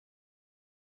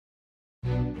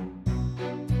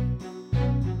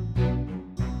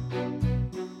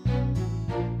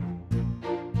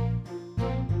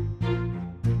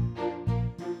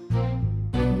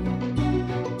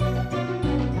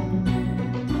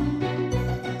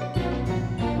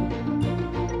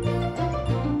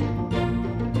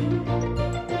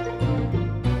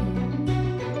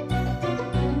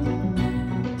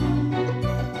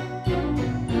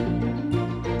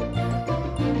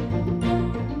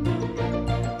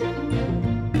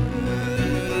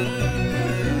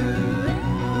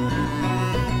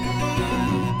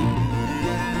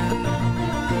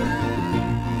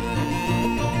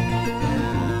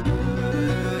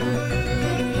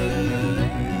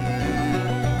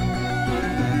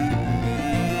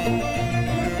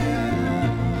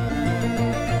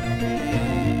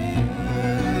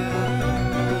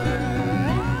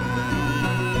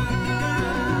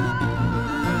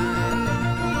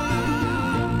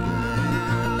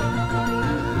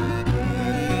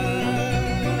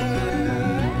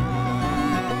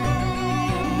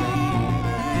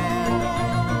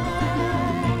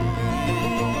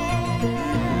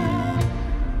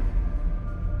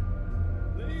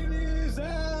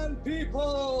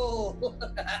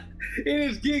It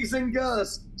is Gigs and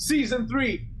Ghosts, Season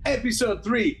 3, Episode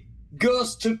 3,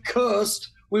 Ghost to Coast,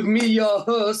 with me, your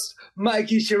host,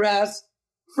 Mikey Shiraz,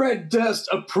 Fred Durst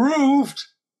approved.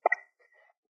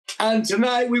 And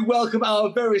tonight we welcome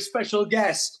our very special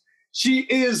guest. She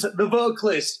is the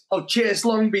vocalist of Chase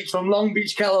Long Beach from Long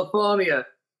Beach, California.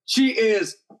 She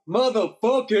is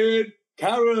motherfucking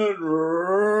Karen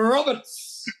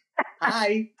Roberts.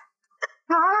 Hi.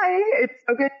 Hi, it's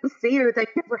so good to see you. Thank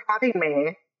you for having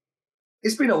me.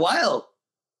 It's been a while.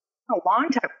 A long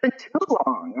time. It's been too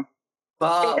long.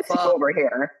 Far over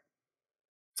here.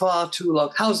 Far too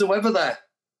long. How's the weather there?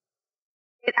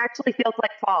 It actually feels like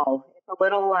fall. It's a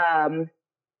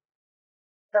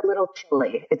little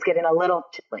chilly. It's getting a little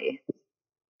chilly.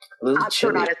 Not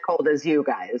sure not as cold as you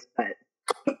guys, but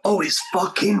oh, it's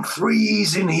fucking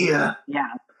freezing here. Yeah.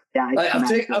 I've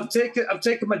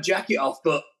taken my jacket off,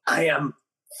 but I am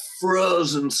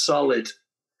frozen solid.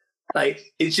 Like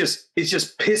it's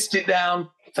just pissed it down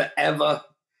forever,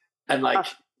 and like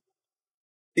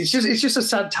it's just a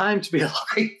sad time to be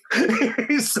alive.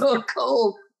 It's so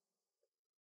cold.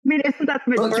 I mean, isn't that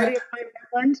the majority of time in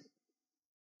England?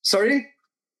 Sorry?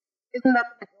 Isn't that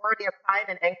the majority of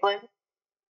time in England?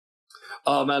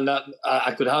 Oh man,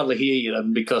 I could hardly hear you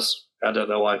then because I don't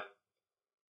know why.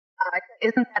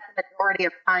 Isn't that the majority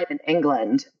of time in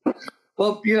England?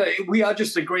 Well, yeah, we are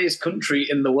just the greatest country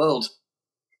in the world.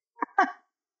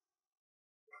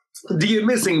 Do you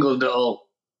miss England at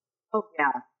all? Oh, yeah.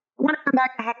 I want to come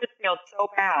back to Huddersfield so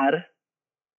bad.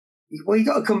 Well, you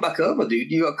got to come back over,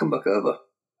 dude. You got to come back over.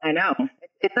 I know.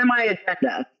 It's in my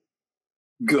agenda.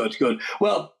 Good.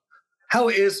 Well, how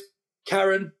it is,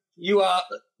 Karen, you are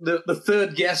the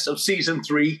third guest of Season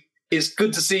 3. It's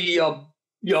good to see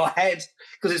your head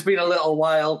because it's been a little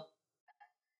while.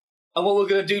 And what we're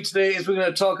going to do today is we're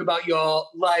going to talk about your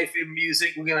life in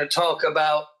music. We're going to talk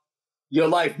about your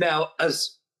life now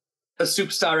as a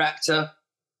superstar actor.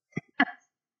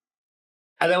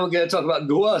 And then we're going to talk about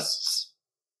ghosts.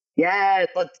 Yes,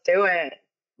 let's do it.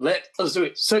 Let's do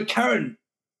it. So, Karen,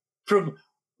 from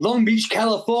Long Beach,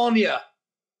 California,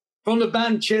 from the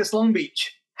band Chase Long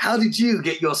Beach, how did you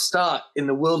get your start in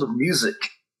the world of music?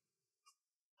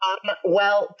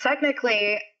 Well,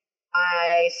 technically,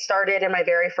 I started in my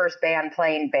very first band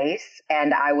playing bass,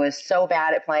 and I was so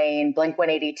bad at playing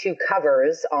Blink-182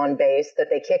 covers on bass that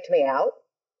they kicked me out,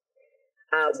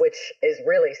 which is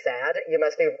really sad. You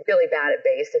must be really bad at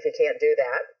bass if you can't do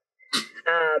that.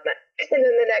 And then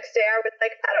the next day I was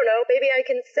like, I don't know, maybe I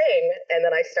can sing. And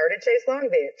then I started Chase Long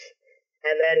Beach.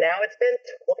 And then now it's been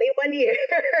 21 years.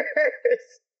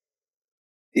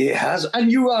 It has.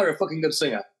 And you are a fucking good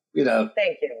singer, you know.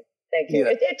 Thank you.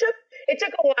 Yeah. It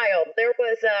took a while. There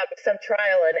was some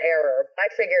trial and error. I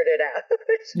figured it out.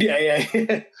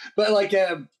 Yeah. But like,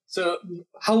 so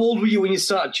how old were you when you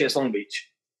started Chase Long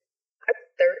Beach? I was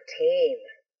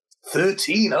 13.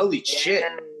 13? Holy shit.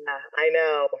 I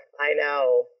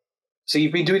know. So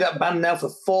you've been doing that band now for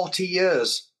 40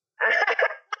 years.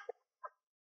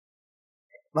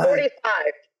 45.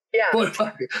 Yeah.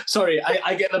 45. Sorry,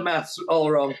 I get the maths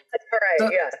all wrong. That's all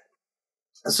right, yeah.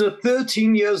 So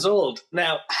 13 years old.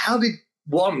 Now, how did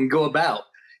one go about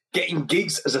getting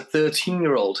gigs as a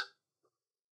 13-year-old?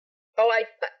 Oh,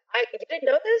 you didn't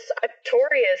know this? I'm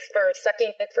notorious for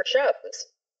sucking dick for shows.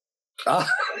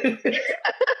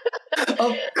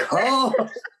 Of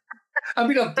course. I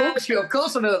mean, I've booked you. Of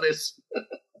course I know this.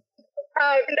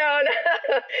 No,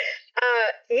 no.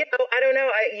 I don't know.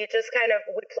 You just kind of,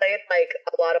 we played like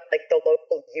a lot of like the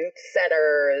local youth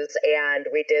centers, and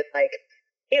we did like,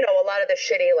 a lot of the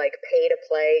shitty like pay to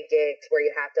play gigs where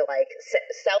you have to like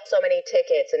sell so many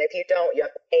tickets, and if you don't, you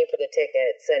have to pay for the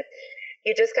tickets, and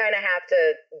you just kind of have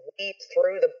to weed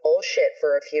through the bullshit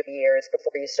for a few years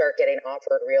before you start getting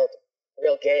offered real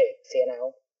gigs.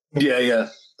 Yeah, yeah.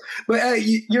 But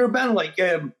you're a band like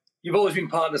you've always been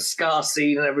part of the ska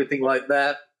scene and everything like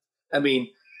that. I mean,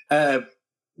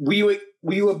 were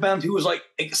you a band who was like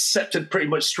accepted pretty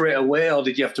much straight away, or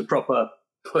did you have to proper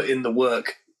put in the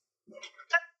work?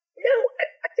 No,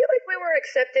 I feel like we were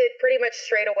accepted pretty much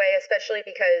straight away, especially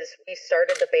because we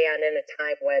started the band in a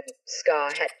time when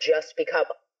ska had just become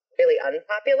really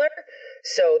unpopular.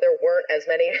 So there weren't as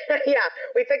many. Yeah,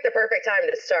 we picked the perfect time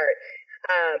to start.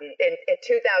 In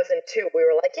 2002, we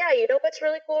were like, yeah, you know what's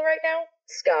really cool right now?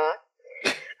 Ska.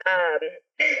 And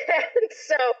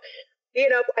so,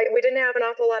 we didn't have an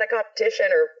awful lot of competition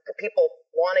or people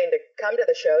wanting to come to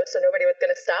the show, so nobody was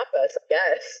going to stop us, I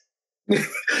guess.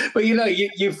 But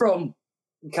you're from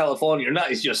California, and that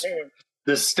is just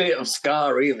the state of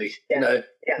ska, really. Yeah.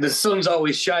 The sun's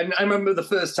always shining. I remember the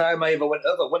first time I ever went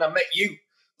over, when I met you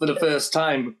for the first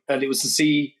time, and it was to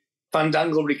see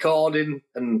Fandangle recording,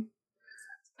 and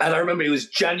I remember it was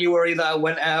January that I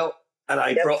went out, and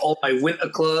I brought all my winter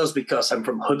clothes because I'm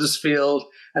from Huddersfield,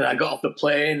 and I got off the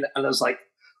plane, and I was like,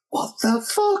 what the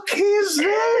fuck is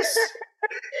this?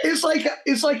 It's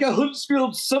like a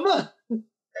Huddersfield summer.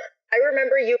 I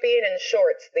remember you being in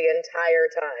shorts the entire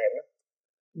time.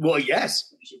 Well,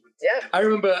 yes. Yeah. I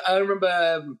remember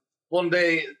one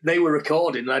day they were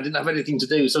recording, and I didn't have anything to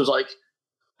do, so I was like,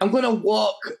 I'm going to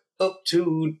walk up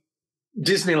to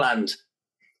Disneyland.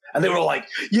 And they were all like,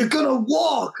 you're going to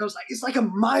walk? I was like, it's like a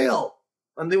mile.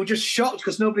 And they were just shocked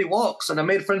because nobody walks. And I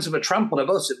made friends with a tramp on a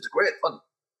bus. It was great fun.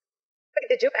 Wait,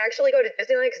 did you actually go to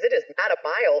Disneyland? Because it is not a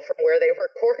mile from where they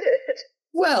recorded.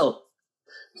 Well,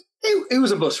 it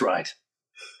was a bus ride.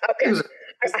 Okay. I was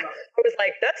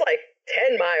like, that's like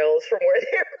 10 miles from where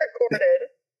they recorded.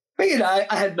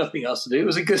 But I had nothing else to do. It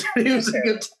was a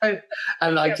good time.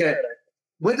 And like,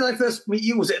 where did I first meet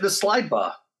you? Was it at the slide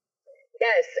bar?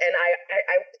 Yes, and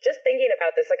I was just thinking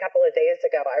about this a couple of days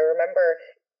ago. I remember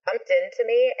bumped into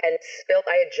me and spilled.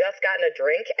 I had just gotten a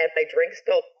drink, and my drink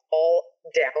spilled all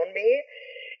down me.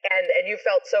 And you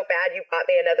felt so bad. You bought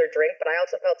me another drink, but I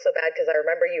also felt so bad because I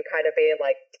remember you kind of being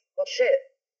like, well, shit.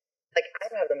 Like, I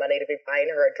don't have the money to be buying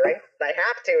her a drink, but I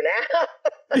have to now.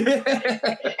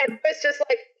 And it was just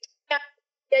like,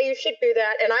 yeah, you should do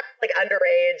that. And I'm like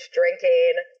underage,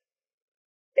 drinking,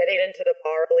 getting into the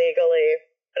bar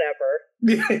illegally. Whatever.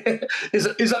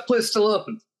 Is that place still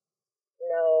open?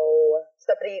 No.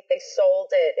 They sold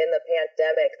it in the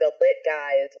pandemic. The lit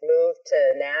guys moved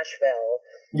to Nashville.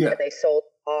 Yeah. And they sold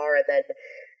the bar, and then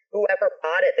whoever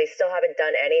bought it, they still haven't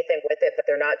done anything with it, but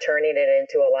they're not turning it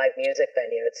into a live music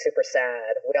venue. It's super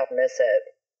sad. We all miss it.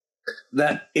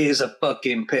 That is a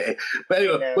fucking pity. But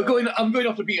anyway, I'm going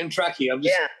off the beaten track here. I'm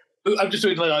just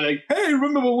doing like, hey,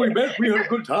 remember when we met? We had a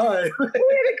good time. We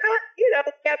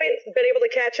haven't been able to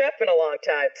catch up in a long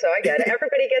time, so I get it.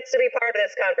 Everybody gets to be part of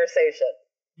this conversation.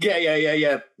 Yeah.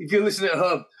 If you're listening at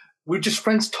home, we're just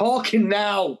friends talking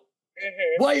now.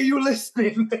 Mm-hmm. Why are you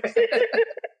listening?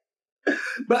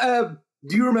 But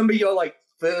do you remember your like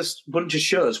first bunch of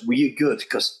shows? Were you good?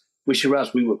 Because with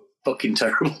Shiraz, we were fucking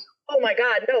terrible. Oh my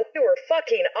God, no, we were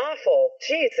fucking awful.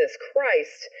 Jesus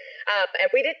Christ.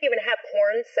 And we didn't even have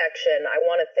horn section. I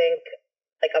want to think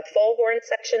like a full horn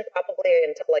section probably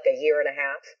until like a year and a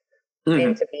half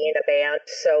into being a band.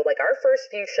 So like our first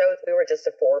few shows, we were just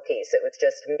a 4-piece. It was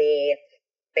just me,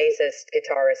 bassist,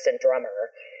 guitarist, and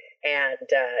drummer. And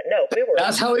no, we were...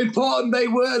 That's how important they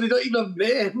were. They don't even have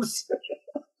names.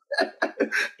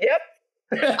 Yep.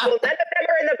 Well, none of them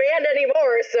are in the band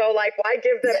anymore, so, like, why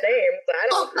give them names? I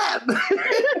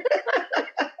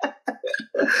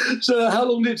don't... So how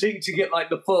long did it take to get, like,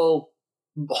 the full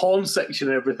horn section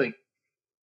and everything?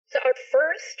 So our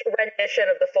first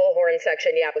rendition of the full horn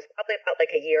section, was probably about,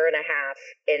 like, a year and a half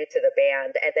into the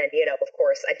band. And then, of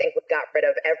course, I think we got rid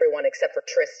of everyone except for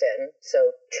Tristan.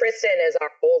 So Tristan is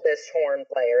our oldest horn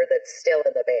player that's still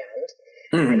in the band.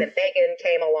 Mm-hmm. And then Megan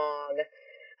came along.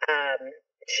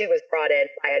 She was brought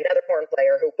in by another horn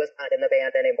player who was not in the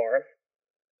band anymore.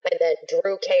 And then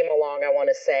Drew came along, I want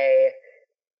to say,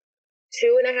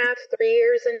 2.5, 3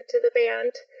 years into the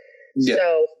band. Yeah.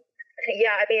 So,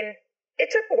 I mean, it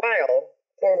took a while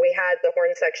before we had the horn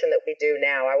section that we do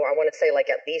now. I want to say like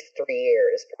at least 3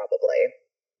 years, probably.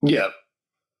 Yeah.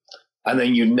 And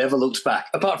then you never looked back,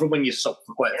 apart from when you stopped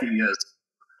for quite a few years.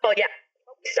 Oh, yeah.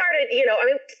 started, I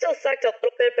mean, we still sucked a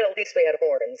little bit, but at least we had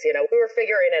horns, we were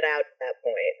figuring it out at that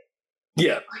point.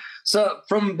 Yeah. So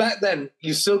from back then,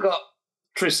 you still got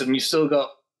Tristan, you still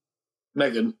got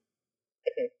Megan.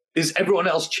 Mhm. Is everyone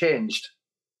else changed?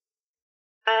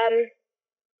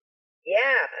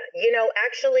 Yeah,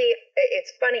 actually,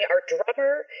 it's funny. Our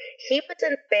drummer, he was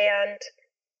in the band,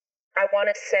 I want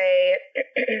to say,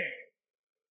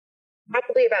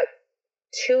 probably about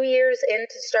 2 years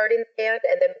into starting the band,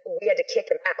 and then we had to kick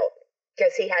him out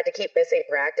because he had to keep missing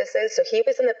practices. So he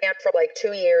was in the band for like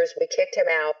 2 years. We kicked him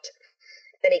out.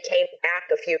 Then he came back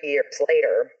a few years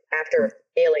later after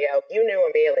Emilio. You knew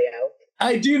Emilio.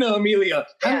 I do know Emilio.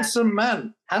 Yeah. Handsome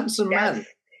man. Man.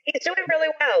 He's doing really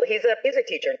well. He's a music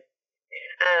teacher.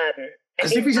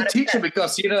 As if he's a teacher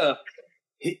because,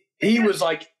 he was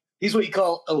like, he's what you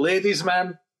call a ladies'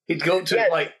 man. He'd go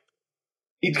to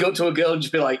he'd go to a girl and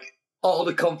just be like, all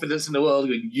the confidence in the world,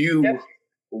 and you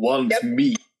want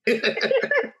me. But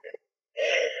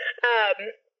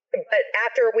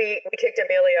after we kicked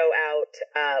Emilio out,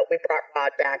 we brought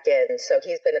Rod back in. So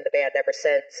he's been in the band ever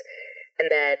since. And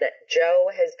then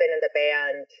Joe has been in the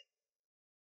band,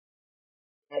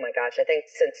 oh my gosh, I think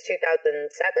since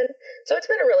 2007. So it's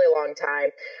been a really long time.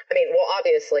 I mean, well,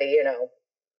 obviously,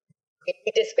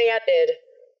 he disbanded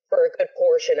for a good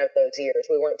portion of those years.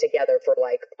 We weren't together for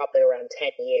like probably around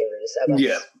 10 years of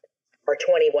us, or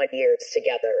 21 years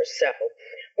together. So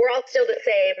we're all still the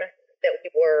same that we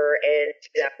were in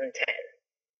 2010.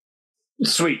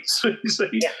 Sweet.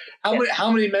 Yeah. How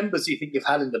many members do you think you've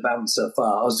had in the band so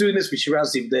far? I was doing this with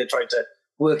Shiraz the other day, trying to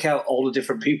work out all the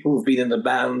different people who've been in the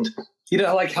band.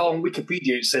 Like how on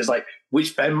Wikipedia it says like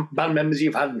which band members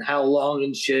you've had and how long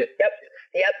and shit. Yep.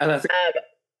 And I think,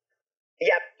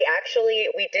 actually,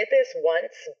 we did this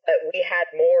once, but we had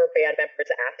more band members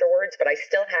afterwards, but I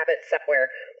still have it somewhere.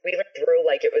 We even drew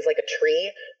like it was like a tree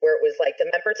where it was like the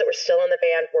members that were still in the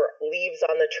band were leaves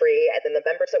on the tree, and then the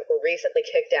members that were recently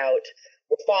kicked out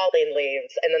were falling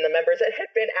leaves, and then the members that had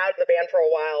been out of the band for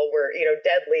a while were,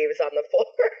 dead leaves on the floor.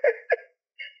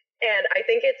 And I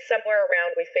think it's somewhere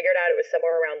around, we figured out it was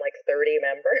somewhere around like 30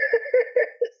 members.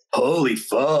 Holy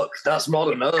fuck, that's more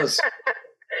than us.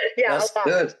 Yeah, that's a lot.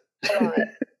 Good. A lot.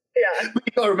 Yeah. But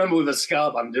you got to remember with a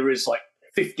ska band, there is like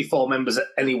 54 members at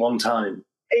any one time.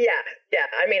 Yeah,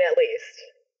 I mean, at least.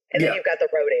 And then you've got the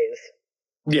roadies.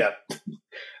 Yeah,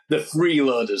 the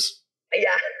freeloaders.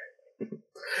 Yeah.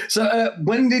 So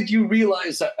when did you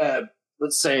realize that,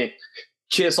 let's say,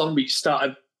 Chase on Beach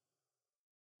started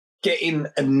getting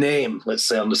a name, let's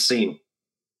say, on the scene?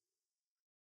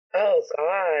 Oh,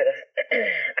 God.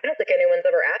 I don't think anyone's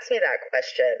ever asked me that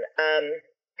question.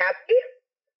 Have we?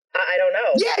 I don't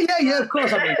know. Yeah, of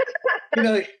course. I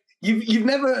mean, you've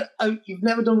never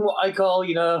done what I call,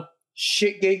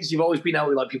 shit gigs. You've always been out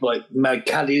with like people like Mad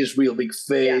Caddies, Real Big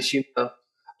Fish,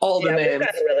 all the names.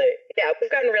 We've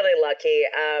gotten really lucky.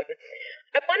 I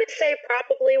want to say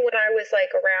probably when I was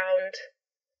like around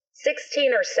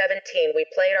 16 or 17, we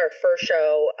played our first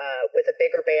show with a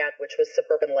bigger band, which was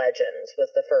Suburban Legends,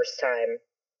 was the first time.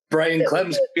 Brian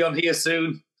Clem's will be on here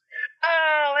soon.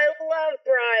 Oh, I love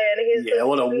Brian. He's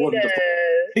what a wonderful.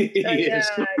 He is.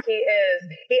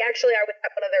 He actually, I was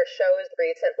at one of their shows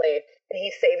recently, and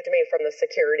he saved me from the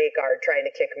security guard trying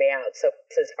to kick me out. So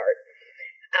it's his heart.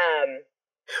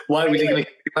 Why was he going to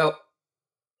kick you out?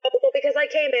 Well, because I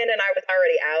came in and I was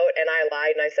already out, and I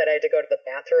lied and I said I had to go to the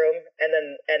bathroom, and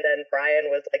then Brian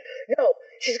was like, "No,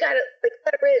 she's got to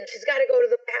let her in. She's got to go to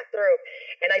the bathroom,"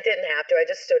 and I didn't have to. I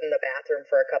just stood in the bathroom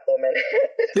for a couple of minutes,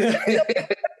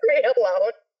 me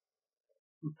alone.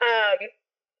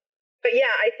 But yeah,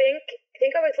 I think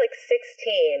I was like 16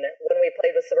 when we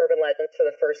played with Suburban Legends for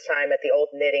the first time at the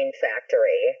old knitting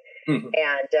factory,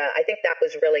 and I think that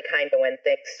was really kind of when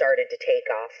things started to take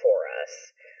off for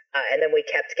us. And then we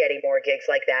kept getting more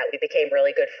gigs like that. We became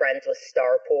really good friends with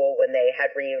Starpool when they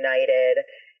had reunited,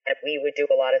 and we would do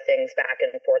a lot of things back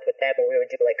and forth with them, where we would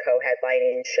do like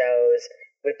co-headlining shows.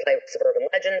 We'd play with Suburban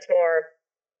Legends more,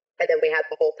 and then we had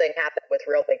the whole thing happen with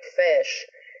Real Big Fish.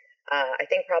 I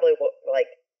think probably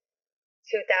like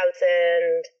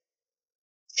 2006,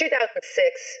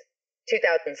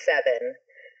 2007,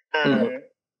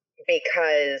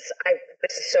 because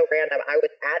this is so random. I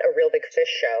was at a Real Big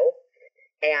Fish show,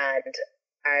 and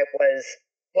I was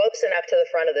close enough to the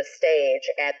front of the stage,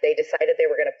 and they decided they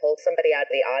were going to pull somebody out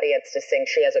of the audience to sing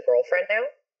She Has a Girlfriend Now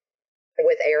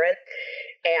with Aaron,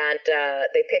 and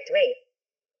they picked me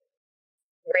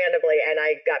randomly, and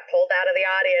I got pulled out of the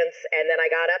audience, and then I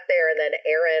got up there, and then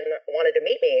Aaron wanted to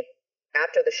meet me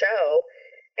after the show,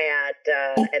 and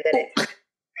then it...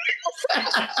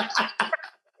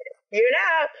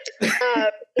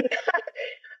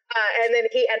 And then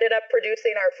he ended up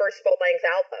producing our first full-length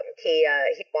album. He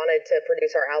wanted to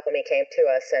produce our album. He came to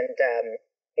us, and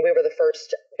we were the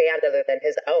first band other than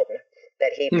his own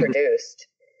that he produced.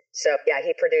 So yeah,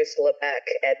 he produced Lebec,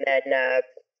 and then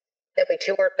we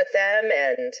toured with them,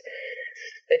 and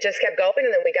it just kept going.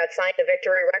 And then we got signed to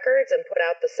Victory Records and put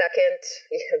out the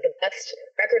best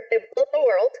record label in the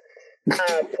world.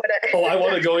 I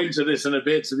want to go into this in a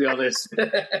bit, to be honest.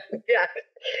 Yeah.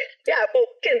 Well,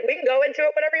 we can go into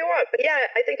it whenever you want. But yeah,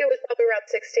 I think it was probably around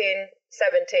 16,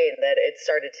 17 that it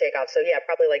started to take off. So yeah,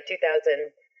 probably like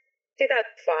 2005.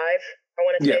 I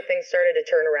want to say things started to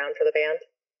turn around for the band.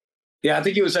 Yeah, I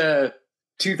think it was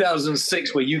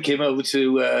 2006 where you came over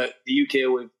to the UK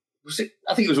with.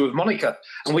 I think it was with Monica,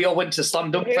 and we all went to Slam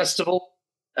Dunk Festival,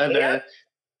 and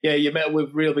you met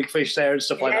with Real Big Fish there and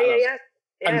stuff like that. Yeah.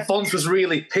 And Fonz was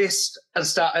really pissed and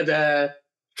started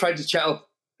trying to chat up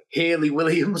Hayley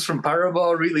Williams from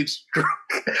Paramore, really drunk,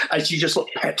 and she just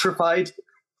looked petrified.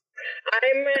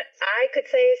 I could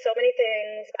say so many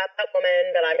things about that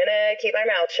woman, but I'm gonna keep my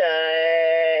mouth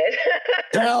shut.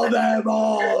 Tell them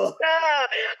all.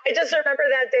 I just remember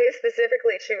that day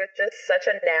specifically. She was just such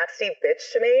a nasty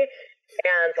bitch to me.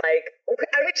 And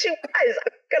she was, I'm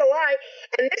not gonna lie.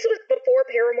 And this was before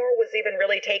Paramore was even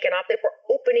really taken off. They were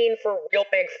opening for Real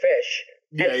Big Fish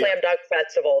at Slam Dunk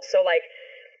Festival. So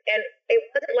and it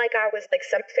wasn't like I was like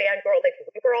some fangirl. Like,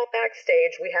 we were all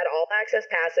backstage. We had all access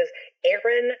passes.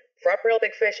 Aaron from Real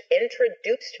Big Fish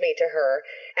introduced me to her.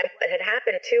 And what had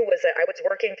happened too was that I was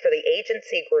working for the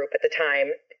agency group at the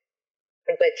time,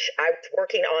 in which I was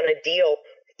working on a deal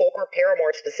for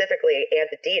Paramore specifically and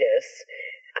Adidas.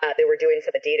 They were doing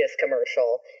some Adidas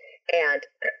commercial. And,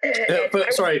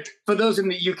 for those in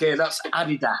the UK, that's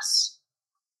Adidas.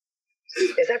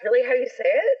 Is that really how you say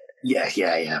it? Yeah.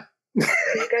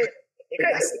 You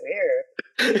guys are weird.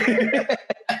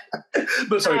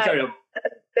 But sorry, carry on.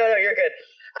 No, you're good.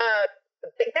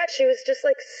 But yeah, she was just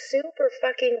like super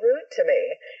fucking rude to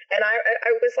me, and I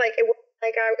was like, it was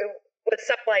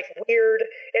some like weird,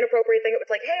 inappropriate thing. It was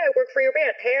like, hey, I work for your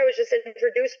band. Hey, I was just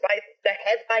introduced by the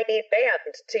headlining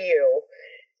band to you,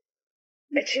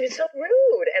 and she was so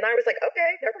rude. And I was like,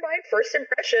 okay, never mind. First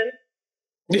impression.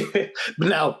 But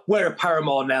now we're a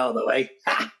Paramore now, though, eh?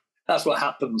 That's what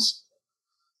happens.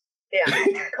 Yeah,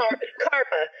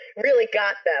 karma really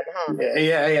got them, huh?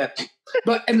 Yeah.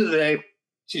 But end of the day,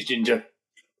 she's ginger,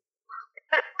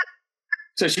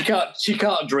 so she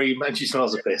can't dream, and she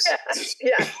smells a piss.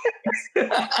 Yeah.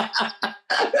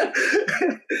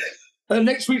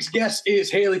 Next week's guest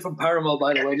is Hayley from Paramore,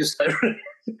 by the way, just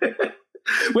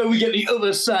where we get the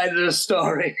other side of the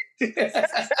story.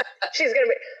 She's gonna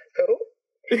be who?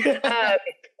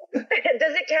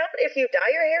 Does it count if you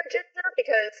dye your hair ginger?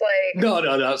 Because no,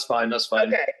 that's fine. Okay,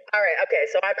 all right, okay.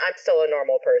 So I'm still a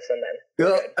normal person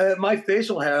then. My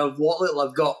facial hair, what little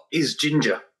I've got, is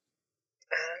ginger.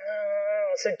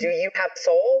 Oh, so do you have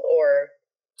soul, or?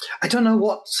 I don't know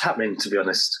what's happening, to be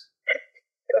honest.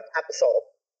 You have soul.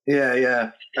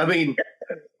 Yeah. I mean,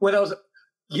 when I was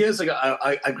years ago,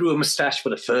 I grew a mustache for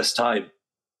the first time,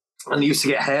 and I used to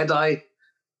get hair dye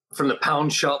from the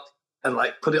pound shop. And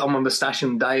put it on my mustache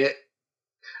and dye it.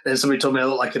 And somebody told me I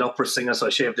looked like an opera singer, so I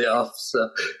shaved it off. So,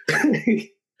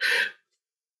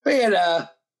 but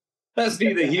that's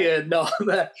neither here nor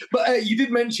there. But you did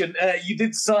mention you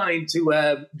did sign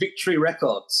to Victory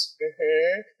Records.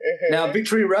 Mm-hmm. Now,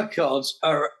 Victory Records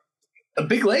are a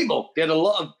big label. They had a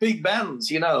lot of big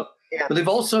bands, Yeah. But they've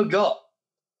also got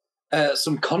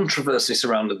some controversy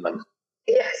surrounding them.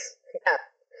 Yes. Yeah.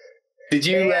 Did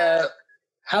you?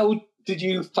 How did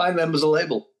you find them as a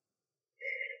label?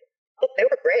 Oh, they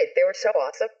were great. They were so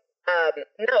awesome.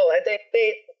 No,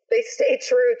 they stayed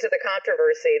true to the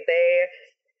controversy.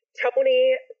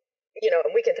 Tony,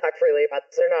 and we can talk freely about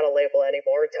this. They're not a label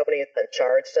anymore. Tony is in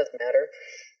charge. Doesn't matter.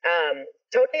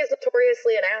 Tony is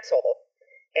notoriously an asshole,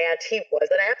 and he was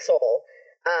an asshole.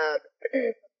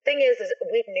 Thing is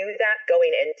we knew that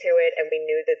going into it, and we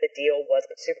knew that the deal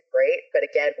wasn't super great. But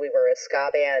again, we were a ska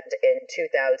band in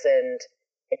 2009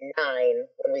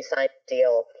 when we signed the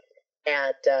deal,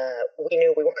 and we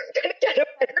knew we weren't going to get a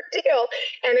better deal.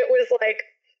 And it was like,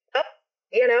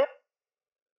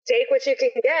 take what you can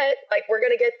get. We're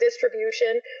going to get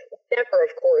distribution. We never,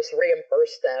 of course,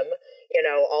 reimburse them,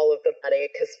 all of the money,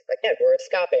 because again, we're a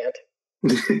ska band.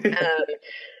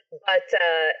 But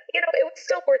it was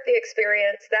still worth the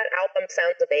experience. That album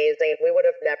sounds amazing. We would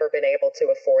have never been able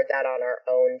to afford that on our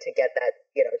own, to get that,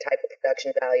 type of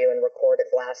production value and record at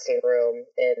Blasting Room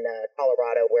in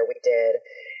Colorado, where we did.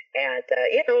 And,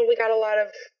 we got a lot of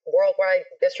worldwide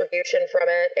distribution from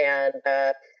it, and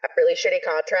a really shitty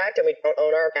contract, and we don't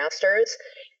own our masters.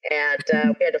 And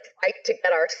we had to fight to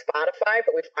get our Spotify,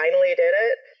 but we finally did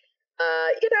it.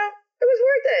 It was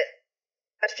worth it.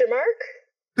 Question mark?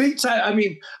 Big time. I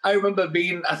mean, I remember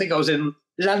I think I was in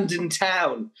London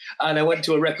town, and I went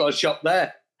to a record shop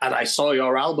there, and I saw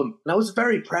your album, and I was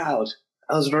very proud.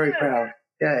 Proud.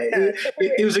 Yeah,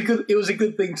 it was a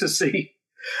good thing to see.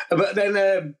 But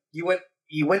then you went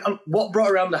on. What brought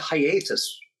around the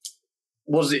hiatus?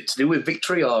 Was it to do with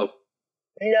Victory or?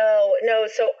 No.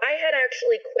 So I had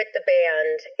actually quit the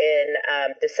band in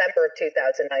December of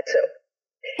 2009. So,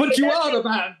 but you are the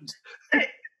band.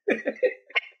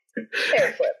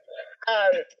 Hair flip.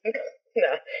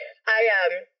 No,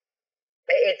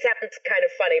 it sounds kind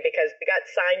of funny because we got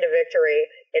signed to Victory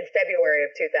in February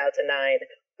of 2009.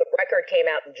 The record came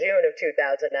out in June of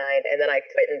 2009, and then I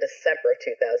quit in December of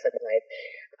 2009.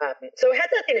 So it had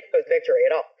nothing to do with Victory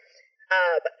at all.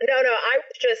 No,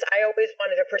 I always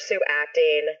wanted to pursue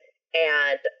acting,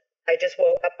 and I just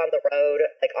woke up on the road,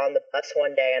 like on the bus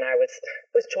one day, and I was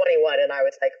 21, and I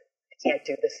was like, I can't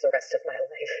do this the rest of my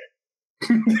life. I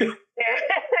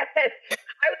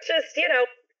was just,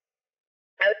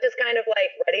 kind of like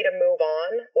ready to move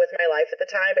on with my life at the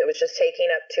time. It was just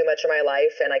taking up too much of my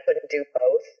life, and I couldn't do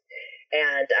both.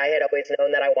 And I had always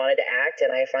known that I wanted to act,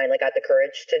 and I finally got the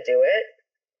courage to do it.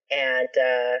 And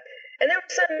there was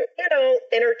some,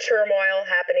 inner turmoil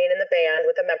happening in the band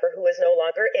with a member who was no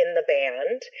longer in the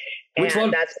band. Which one?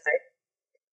 That's why.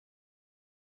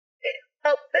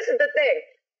 Well, this is the thing.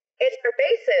 It's our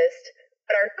bassist,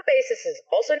 but our new bassist is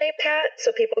also named Pat.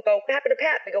 So people go, "What happened to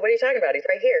Pat?" We go, "What are you talking about? He's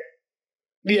right here."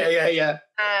 Yeah.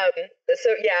 So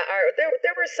yeah,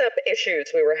 there were some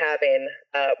issues we were having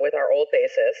with our old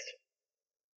bassist,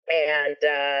 and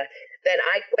then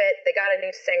I quit. They got a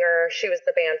new singer. She was in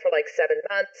the band for like 7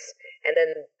 months, and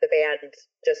then the band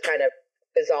just kind of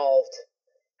dissolved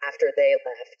after they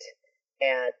left,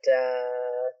 and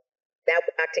now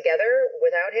we're back together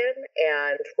without him,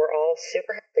 and we're all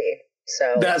super happy.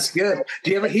 So that's good. Do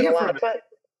you ever hear from him? Nope.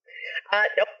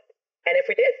 And if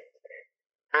we did,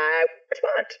 I would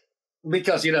respond.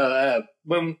 Because,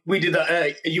 when we did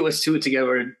that US tour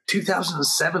together in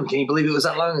 2007, can you believe it was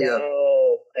that long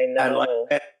ago? I know.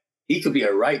 And he could be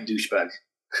a right douchebag.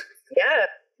 Yeah.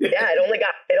 It only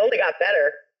got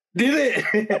better. Did it?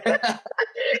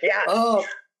 Yeah. Oh,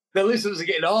 the listeners are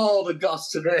getting all the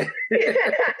goss today. I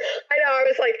know. I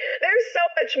was like, there's so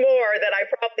much more that I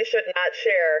probably should not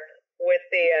share with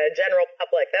the general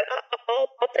public that I'll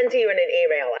send to you in an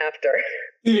email after.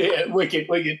 Yeah, wicked.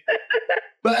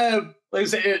 But like I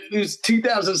said, it was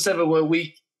 2007 where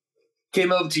we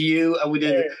came over to you and we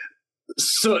did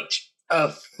such a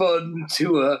fun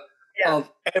tour of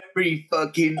every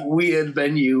fucking weird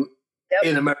venue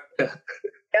in America.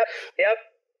 Yep.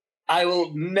 I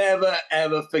will never,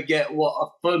 ever forget what a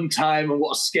fun time and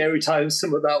what a scary time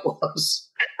some of that was.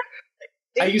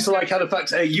 I used to like how the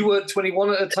fact you weren't 21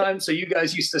 at the time, so you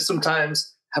guys used to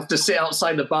sometimes have to sit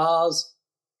outside the bars.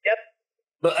 Yep.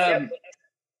 But I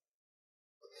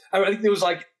think there was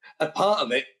like a part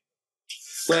of it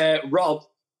where Rob,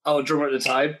 our drummer at the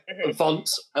time, and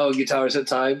Fonts, our guitarist at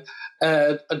the time,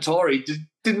 and Tori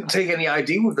didn't take any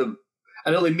ID with them,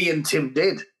 and only me and Tim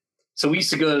did. So we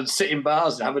used to go and sit in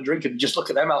bars and have a drink and just look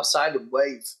at them outside and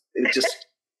wave. It was just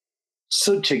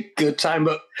such a good time.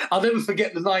 But I'll never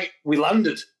forget the night we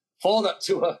landed for that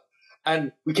tour,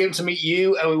 and we came to meet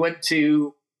you, and we went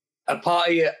to a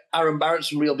party at Aaron Barrett's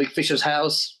from Real Big Fish's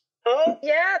house. Oh,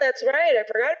 yeah, that's right. I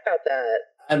forgot about that.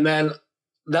 And then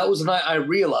that was the night I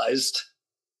realized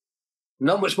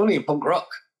not much money in punk rock.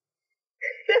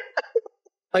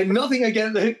 Like nothing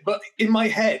against it, but in my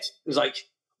head, it was like,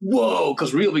 whoa,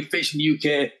 because Real Big Fish in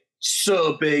the UK,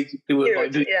 so big. They were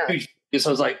huge. So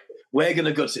I was like, we're going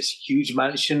to go to this huge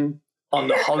mansion on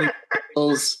the Hollywood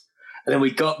Hills. And then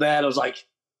we got there, and I was like,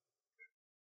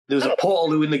 there was a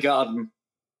portaloo in the garden.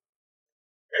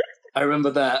 I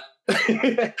remember that.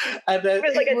 And then it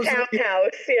was like a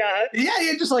townhouse,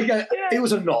 Yeah, just like it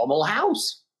was a normal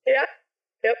house. Yeah,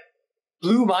 yep.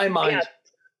 Blew my mind. Yeah.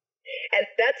 And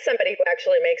that's somebody who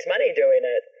actually makes money doing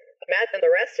it. Imagine the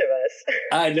rest of us.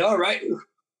 I know, right?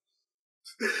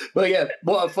 But yeah,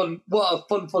 what a fun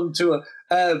tour.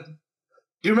 Do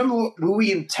you remember, were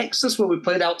we in Texas where we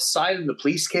played outside and the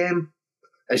police came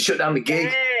and shut down the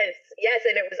gig? Yes,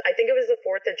 and I think it was the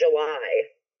 4th of July.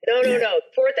 No.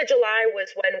 4th of July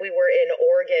was when we were in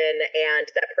Oregon and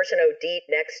that person OD'd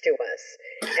next to us.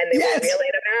 And they were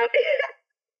wheeling him out.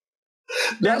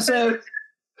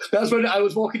 That's when I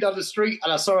was walking down the street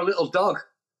and I saw a little dog.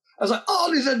 I was like, oh,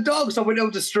 there's a dog. So I went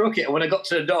over to stroke it. And when I got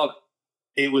to the dog,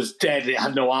 it was dead. It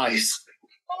had no eyes.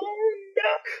 Oh,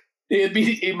 no.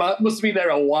 It must have been there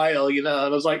a while, And I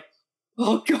was like,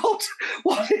 Oh, God.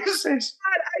 What is this?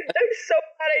 God, I'm so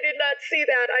glad I did not see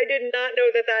that. I did not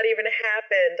know that that even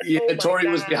happened. Yeah, oh Tori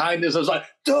my was God. behind us. I was like,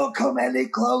 don't come any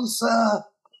closer.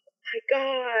 My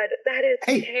God, that is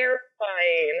Hey.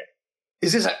 terrifying.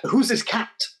 Who's this cat?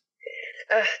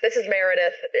 This is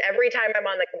Meredith. Every time I'm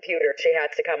on the computer, she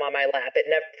has to come on my lap. It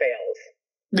never fails.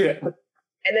 Yeah.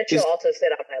 And then she'll also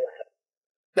sit on my lap.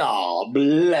 Oh,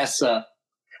 bless her.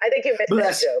 I think you missed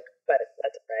that joke, but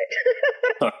that's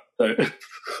all right.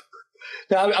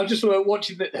 Now, I'm just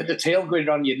watching the tail going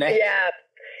around your neck. Yeah.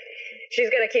 She's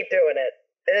going to keep doing it.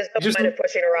 There's no point of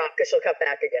pushing her off because she'll come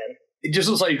back again. It just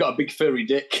looks like you've got a big furry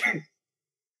dick.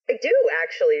 I do,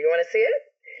 actually. You want to see it?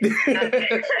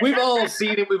 We've all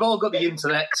seen it. We've all got the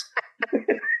internet.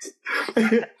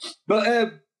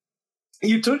 But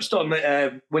you touched on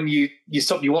when you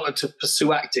stopped, you wanted to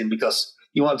pursue acting because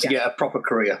you wanted to get a proper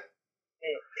career.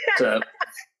 So,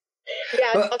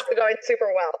 yeah, it's also going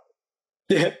super well.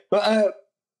 Yeah, but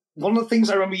one of the things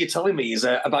I remember you telling me is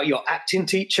about your acting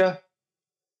teacher.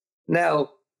 Now,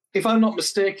 if I'm not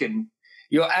mistaken,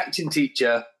 your acting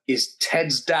teacher is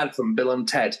Ted's dad from Bill and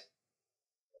Ted.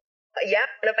 Yeah,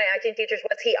 one of my acting teachers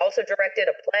was. He also directed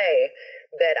a play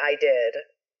that I did.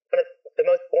 One of the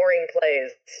most boring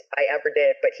plays I ever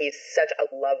did, but he's such a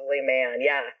lovely man.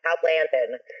 Yeah, Hal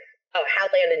Landon. Oh, Hal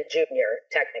Landon Jr.,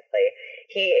 technically.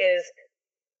 He is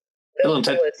the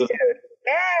coolest dude.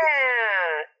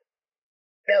 Yeah!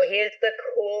 No, he is the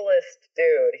coolest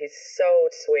dude. He's so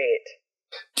sweet.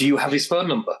 Do you have his phone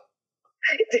number?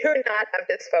 I do not have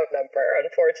his phone number,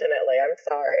 unfortunately. I'm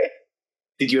sorry.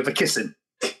 Did you ever kiss him?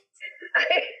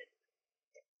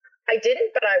 I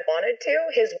didn't, but I wanted to.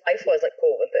 His wife wasn't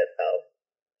cool with it, though.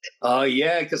 Oh,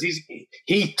 yeah, because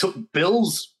he took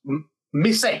Bill's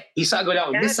Missy. He started going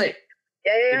out with Missy.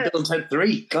 Yeah. Bill and Ted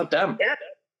 3. God damn. Yeah,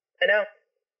 I know.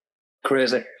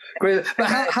 Crazy. But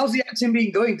how's the acting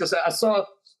been going? Because I saw,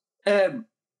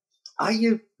 are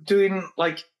you doing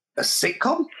like a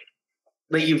sitcom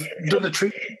that you've done a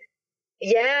treat?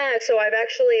 Yeah, so I've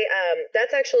actually,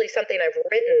 that's actually something I've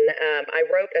written. I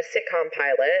wrote a sitcom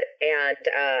pilot, and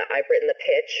I've written the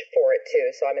pitch for it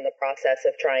too, so I'm in the process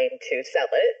of trying to sell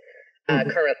it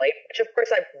currently, which of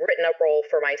course I've written a role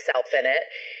for myself in it.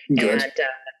 Good. And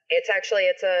it's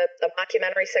a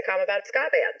mockumentary sitcom about a ska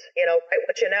band, right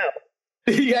what you know.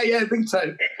 yeah, big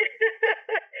time.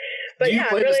 But do you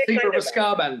play really the singer of a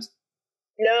ska band?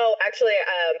 No, actually,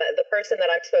 the person that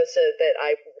that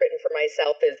I've written for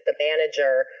myself is the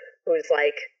manager, who's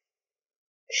like,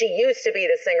 she used to be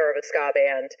the singer of a ska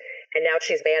band, and now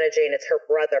she's managing, it's her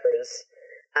brother's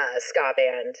ska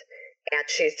band, and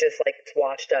she's just like this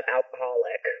washed up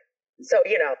alcoholic. So,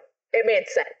 it made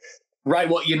sense. Right,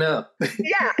 what you know.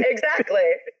 Yeah, exactly.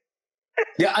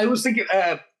 Yeah, I was thinking,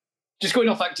 just going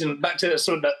off acting, back to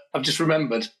something that I've just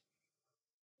remembered.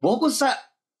 What was that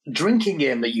drinking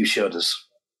game that you showed us?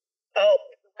 Oh,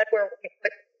 where we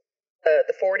put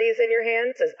the 40s in your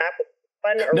hands? Is that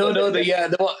one? Or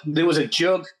there was a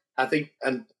jug, I think,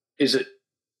 and is it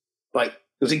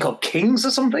was it called Kings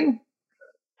or something?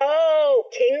 Oh,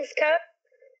 King's Cup,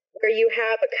 where you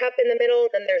have a cup in the middle,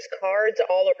 and then there's cards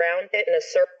all around it in a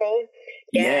circle.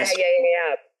 Yeah, yes.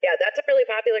 Yeah, that's a really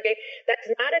popular game. That's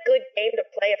not a good game to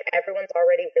play if everyone's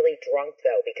already really drunk,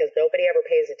 though, because nobody ever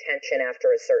pays attention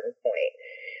after a certain point.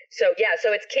 So,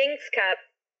 so it's King's Cup.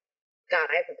 God,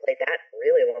 I haven't played that in a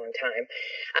really long time.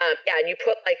 And you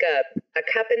put like a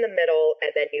cup in the middle, and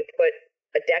then you put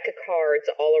a deck of cards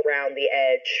all around the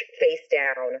edge, face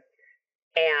down,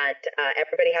 and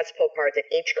everybody has to pull cards, and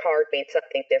each card means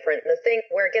something different. And the thing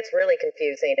where it gets really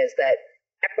confusing is that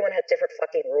everyone has different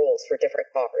fucking rules for different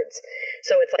cards.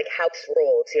 So it's like house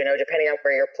rules, depending on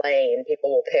where you're playing,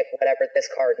 people will pick whatever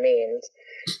this card means.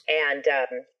 And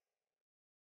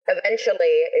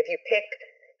eventually, if you pick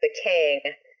the king,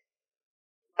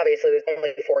 obviously there's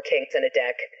only 4 kings in a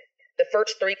deck. The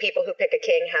first 3 people who pick a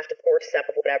king have to pour some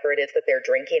of whatever it is that they're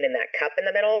drinking in that cup in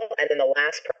the middle, and then the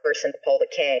last person to pull the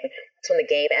king, so when the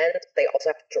game ends, they also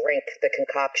have to drink the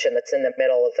concoction that's in the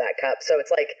middle of that cup. So it's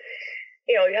like,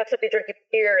 you have somebody drinking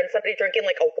beer and somebody drinking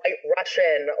like a White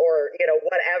Russian or,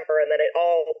 whatever, and then it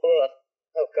all,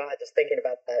 oh God, just thinking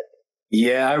about that.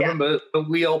 Yeah, I remember when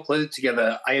we all played it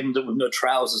together, I ended up with no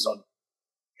trousers on,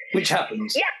 which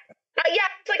happens. Yeah.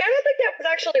 It's like, I don't think that was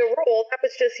actually a rule. That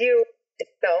was just you,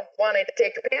 wanting to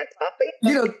take your pants off.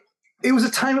 But, it was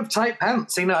a time of tight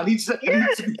pants. I need to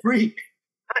be free.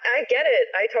 I get it.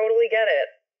 I totally get it.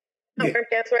 I'm wearing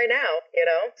pants right now,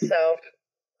 so.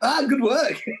 Good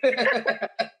work.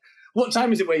 What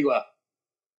time is it where you are?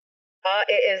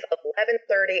 It is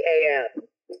 11:30 a.m.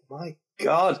 My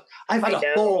God, I've had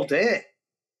a whole day.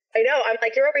 I know. I'm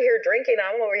like, you're over here drinking.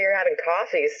 I'm over here having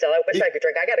coffee still. I wish I could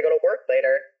drink. I got to go to work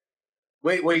later.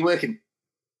 Wait, where are you working?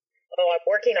 Oh, I'm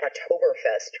working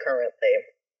Oktoberfest currently.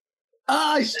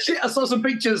 Ah, shit! I saw some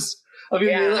pictures of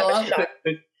your little outfit.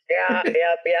 Yeah,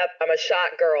 yep. I'm a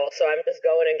shot girl, so I'm just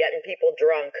going and getting people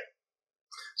drunk.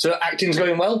 So acting's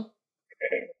going well?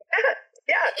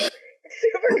 Yeah,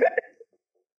 super good.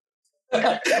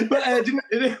 But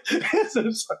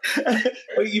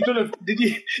did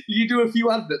you do a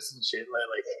few adverts and shit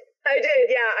lately? I did,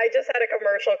 yeah. I just had a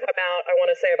commercial come out, I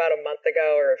want to say about a month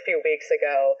ago or a few weeks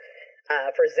ago,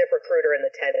 for ZipRecruiter and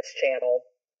the Tennis Channel.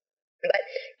 But,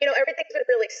 everything's been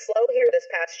really slow here this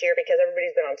past year because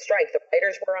everybody's been on strike. The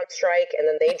writers were on strike, and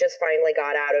then they just finally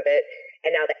got out of it,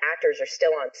 and now the actors are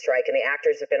still on strike, and the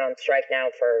actors have been on strike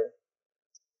now for,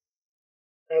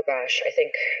 oh gosh, I think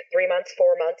 3 months, 4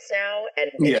 months now, and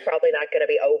it's probably not going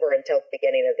to be over until the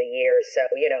beginning of the year. So,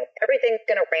 everything's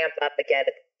going to ramp up again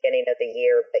at the beginning of the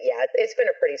year. But yeah, it's been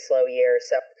a pretty slow year.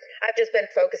 So I've just been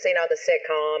focusing on the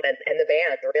sitcom and the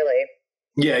band, really.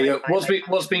 Yeah. What's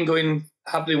been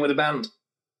happening with the band?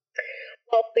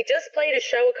 Well, we just played a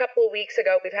show a couple of weeks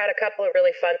ago. We've had a couple of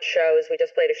really fun shows. We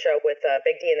just played a show with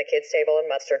Big D and the Kids Table and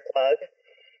Mustard Plug,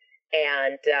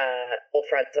 and old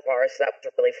friends of ours. So that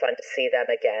was really fun to see them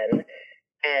again.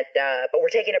 And but we're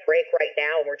taking a break right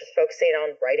now, and we're just focusing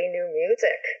on writing new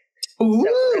music. Ooh.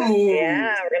 So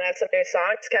we're gonna have some new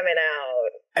songs coming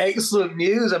out. Excellent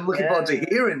news! I'm looking forward to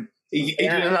hearing. Are you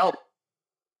doing an album?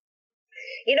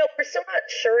 We're still not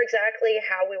sure exactly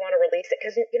how we want to release it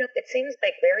because, it seems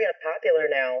like very unpopular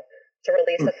now to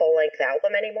release a full-length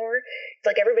album anymore. It's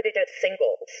like everybody does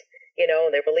singles,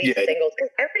 they release singles because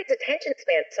everybody's attention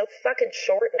span is so fucking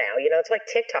short now. It's like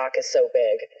TikTok is so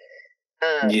big.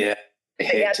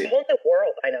 It's a whole new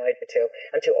world. I know, I do too.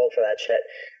 I'm too old for that shit.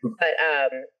 But,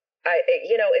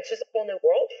 it's just a whole new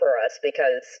world for us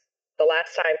because the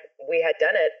last time we had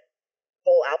done it,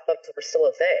 whole albums were still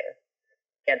a thing.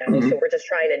 So we're just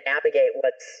trying to navigate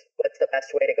what's the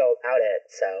best way to go about it.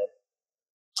 So,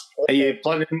 are you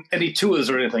planning any tours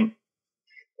or anything?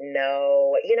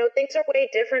 No, things are way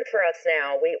different for us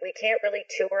now. We can't really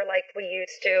tour like we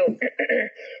used to,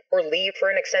 or leave for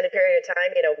an extended period of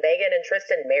time. Megan and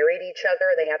Tristan married each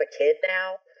other; they have a kid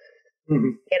now.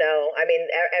 I mean,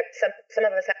 some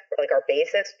of us have, like, our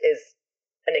bassist is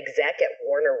an exec at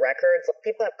Warner Records. Like,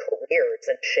 people have careers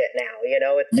and shit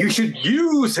now, You should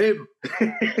use him.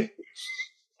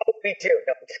 Oh, we do.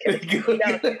 No, I'm just kidding.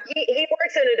 No, he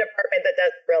works in a department that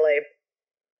doesn't really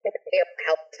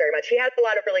help us very much. He has a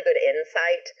lot of really good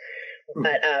insight.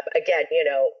 But again,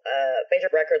 major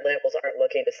record labels aren't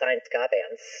looking to sign ska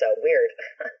bands. So weird.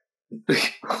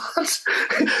 What?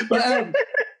 But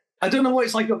I don't know what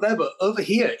it's like up there, but over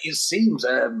here it seems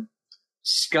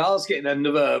ska's getting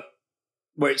another...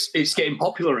 where it's getting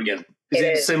popular again. Is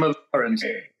it similar?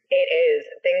 It is.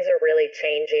 Things are really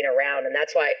changing around, and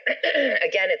that's why,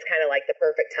 again, it's kind of like the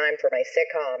perfect time for my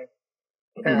sitcom.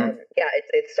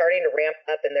 It's starting to ramp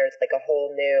up, and there's like a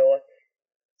whole new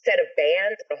set of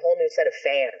bands, and a whole new set of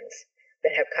fans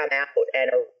that have come out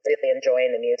and are really enjoying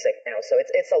the music now. So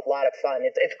it's a lot of fun.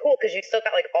 It's cool because you still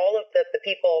got like all of the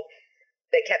people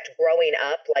that kept growing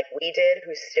up like we did,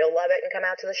 who still love it and come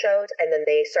out to the shows, and then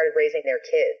they started raising their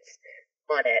kids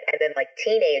on it, and then like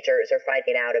teenagers are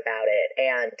finding out about it,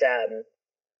 and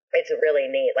it's really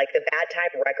neat. Like the Bad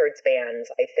Time Records bands,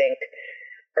 I think,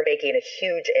 are making a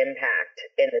huge impact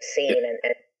in the scene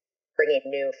and bringing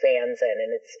new fans in,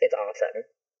 and it's awesome.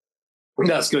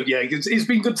 That's good. Yeah, it's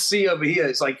been good to see over here.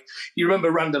 It's like, you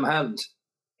remember Random Hand?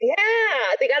 Yeah,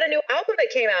 they got a new album that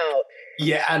came out.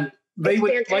 Yeah, and they were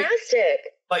fantastic.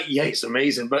 It's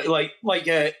amazing. But like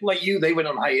you, they went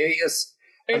on hiatus,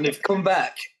 and they've come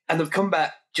back. And they've come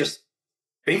back just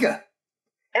bigger.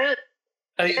 Yeah.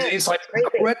 And it's like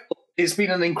incredible. It's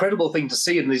been an incredible thing to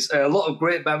see. And there's a lot of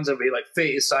great bands over here, like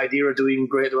Fate's Idea are doing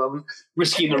great at the moment.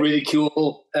 Risky and a really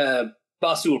cool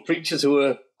Barstool Preachers,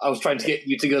 who I was trying to get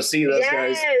you to go see those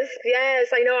guys.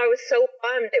 Yes. I know. I was so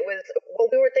bummed.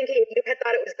 We were thinking you had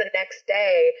thought it was the next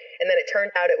day, and then it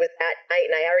turned out it was that night,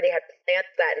 and I already had plans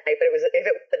that night, but if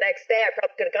it was the next day, I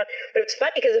probably could have gone. But it was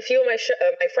funny because a few of my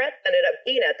friends ended up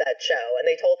being at that show, and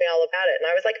they told me all about it, and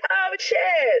I was like, oh,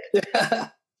 shit.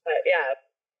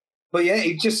 But yeah,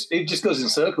 it just goes in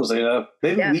circles,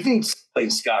 Maybe we need to play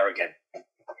ska again.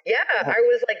 Yeah, I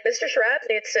was like, Mr. Shiraz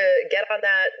needs to get on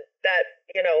that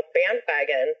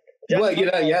bandwagon. Well,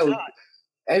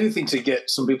 anything to get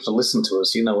some people to listen to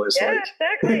us, what it's like.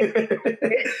 Exactly.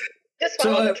 Just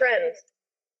follow the trends.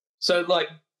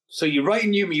 So you're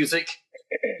writing new music.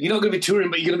 You're not going to be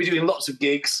touring, but you're going to be doing lots of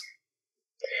gigs.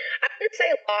 I would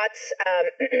say lots.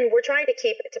 We're trying to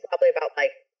keep it to probably about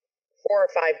like 4 or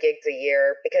 5 gigs a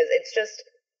year because it's just,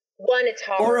 one, it's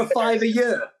hard. 4 or 5 a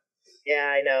year? Yeah,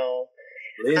 I know.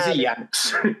 Lazy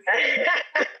Yanks.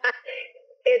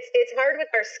 It's hard with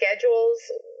our schedules.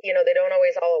 You know, they don't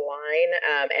always all align.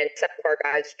 And some of our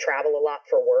guys travel a lot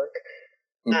for work.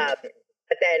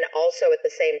 But then also at the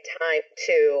same time,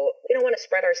 too, we don't want to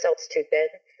spread ourselves too thin.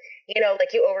 You know,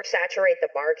 like you oversaturate the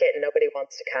market and nobody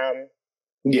wants to come.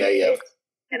 Yeah.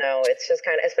 You know, it's just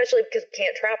kind of, especially because we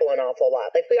can't travel an awful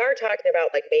lot. Like we are talking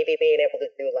about like maybe being able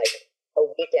to do like a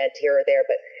weekend here or there,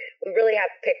 but we really have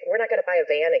to pick, we're not going to buy a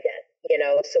van again, you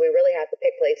know, so we really have to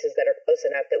pick places that are close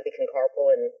enough that we can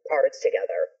carpool and cards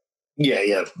together.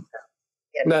 Yeah.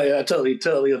 No, I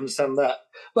totally understand that.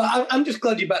 But I'm just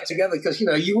glad you're back together because, you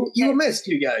know, you were missed,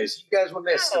 you guys. You guys were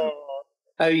missed. Oh.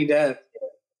 I mean,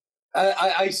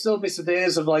 I still miss the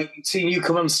days of, like, seeing you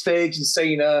come on stage and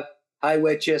saying, I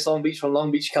wear Chase Long Beach from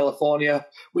Long Beach, California,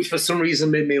 which for some reason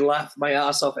made me laugh my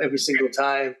ass off every single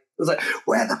time. It was like,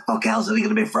 where the fuck else are they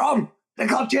going to be from? They're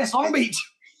called Chase Long Beach.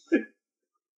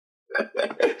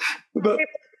 But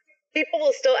people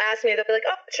will still ask me, they'll be like,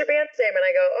 oh, what's your band's name? And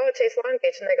I go, oh, Chase Long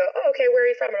Beach. And they go, oh, okay, where are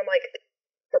you from? And I'm like,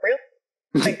 for real?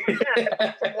 Like,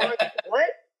 yeah, from Long Beach. What?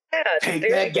 Yeah, take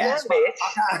dude, that gas, Long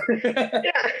Beach.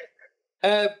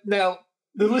 Yeah. Now,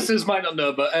 the listeners might not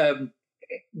know, but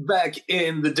back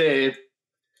in the day,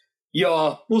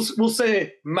 your, we'll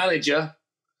say manager,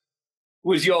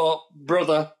 was your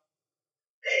brother.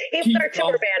 He's our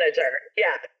tour manager.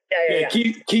 Yeah.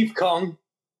 Keith Kong.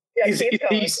 Yeah, is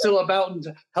he still about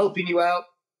and helping you out?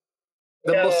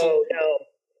 No,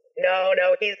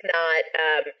 he's not.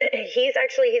 He's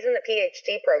in the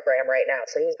PhD program right now,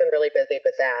 so he's been really busy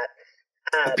with that.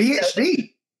 A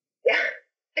PhD? Yeah.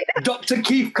 Dr.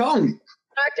 Keith Kong.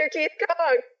 Dr. Keith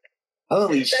Kong.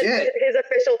 Holy shit. That's his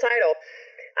official title.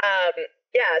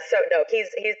 Yeah, so no, he's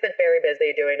been very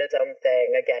busy doing his own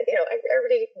thing. Again, you know,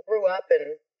 everybody grew up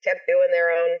and kept doing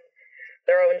their own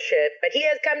shit. But he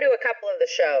has come to a couple of the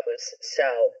shows, so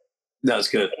that's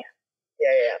good.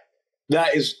 Yeah.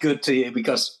 That is good to hear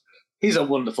because he's a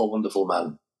wonderful, wonderful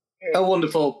man. A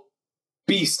wonderful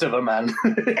beast of a man.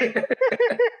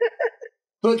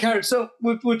 But Karen, so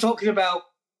we're talking about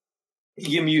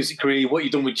your music career, what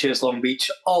you've done with Chase Long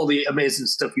Beach, all the amazing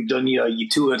stuff you've done. You know, you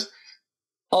toured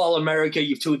all America,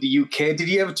 you've toured the UK. Did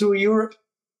you ever tour Europe?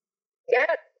 Yeah,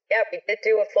 we did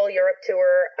do a full Europe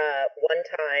tour one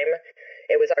time.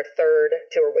 It was our third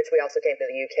tour, which we also came to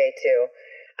the UK too.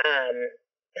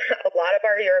 A lot of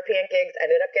our European gigs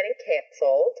ended up getting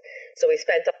canceled, so we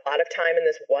spent a lot of time in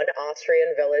this one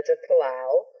Austrian village of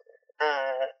Palau.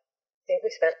 I think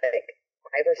we spent like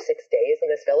 5 or 6 days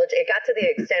in this village. It got to the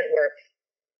extent where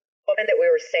the woman that we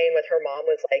were staying with, her mom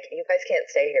was like, you guys can't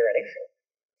stay here anymore.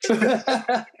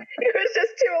 It was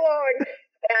just too long.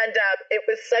 And it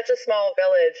was such a small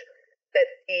village that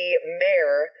the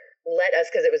mayor let us,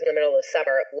 because it was in the middle of the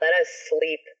summer, let us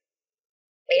sleep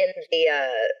in the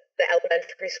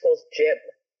elementary school's gym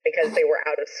because they were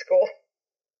out of school.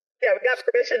 Yeah, we got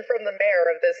permission from the mayor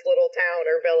of this little town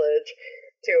or village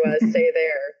to stay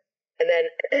there. And then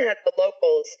the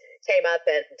locals came up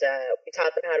and we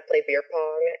taught them how to play beer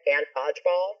pong and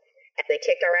dodgeball, and they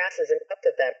kicked our asses and both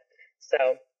of them.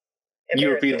 So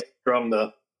Europeans strong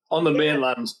though on the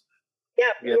mainland.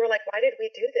 Yeah, we were like, why did we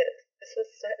do this? This was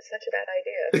such a bad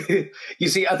idea. You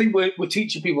see, I think we're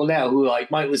teaching people now who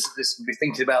like might listen to this and be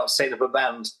thinking about setting up a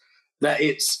band that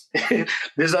it's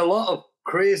there's a lot of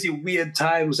crazy weird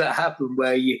times that happen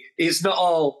where it's not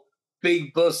all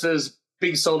big buses,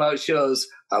 big sold out shows.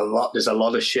 There's a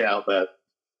lot of shit out there.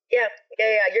 Yeah.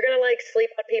 You're gonna like sleep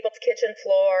on people's kitchen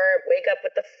floor, wake up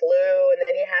with the flu, and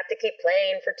then you have to keep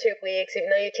playing for 2 weeks, even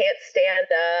though you can't stand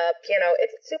up. You know,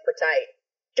 it's super tight.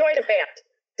 Join a band.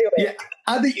 Do it. Yeah,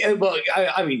 I think. Well,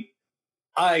 I mean,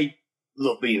 I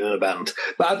love being in a band,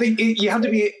 but I think you have to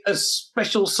be a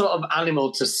special sort of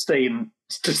animal to stay in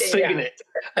it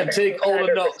and take all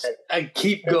the knocks and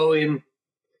keep going.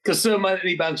 Because so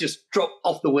many bands just drop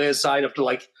off the wayside after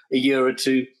like a year or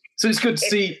two. So it's good to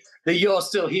see that you're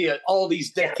still here all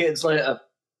these decades later.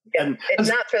 Yeah. And it's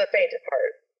not for the faint of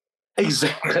heart.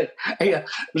 Exactly. Yeah.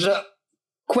 So,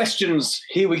 questions.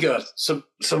 Here we go. Some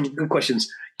good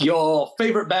questions. Your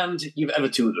favorite band you've ever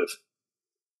toured with?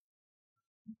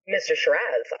 Mr.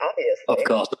 Shiraz, obviously. Of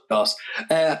course.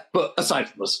 But aside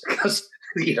from us, because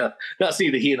that's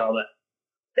neither here nor there.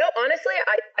 No, honestly,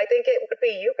 I think it would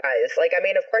be you guys. Like, I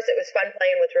mean, of course, it was fun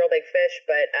playing with Real Big Fish,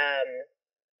 but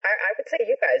I would say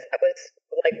you guys. That was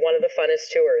like one of the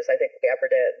funnest tours I think we ever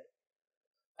did.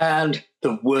 And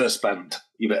the worst band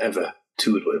you've ever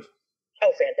toured with?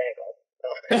 Oh, Fandango.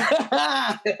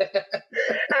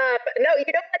 No,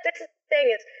 you know what? This is the thing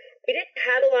is, we didn't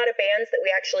have a lot of bands that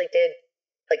we actually did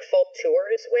like full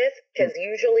tours with, because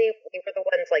usually we were the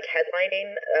ones like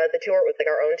headlining the tour with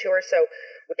like our own tour, so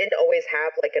we didn't always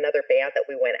have like another band that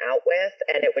we went out with,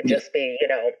 and it would just be, you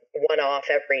know, one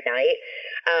off every night.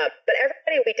 But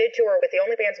everybody we did tour with, the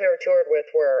only bands we were toured with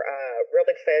were Real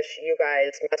Big Fish, you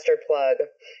guys, Mustard Plug,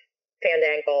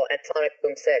 Fandangle, and Sonic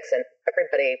Boom 6, and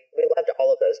everybody, we loved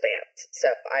all of those bands,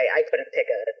 so I couldn't pick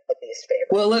a least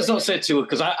favorite. Well, let's not say to her,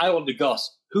 because I want to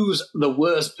goss. Who's the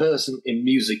worst person in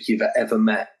music you've ever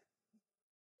met?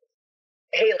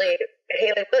 Hayley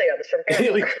Williams from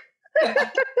Hayley.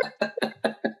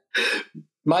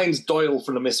 Mine's Doyle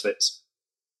from the Misfits.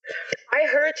 I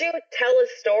heard you tell a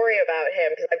story about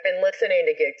him because I've been listening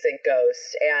to Gigs and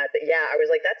Ghosts, and yeah, I was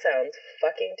like, that sounds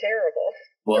fucking terrible.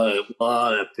 What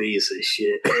a piece of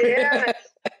shit. Yeah.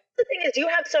 The thing is, you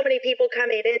have so many people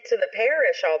coming into the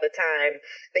parish all the time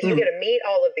that you get to meet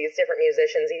all of these different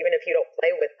musicians, even if you don't play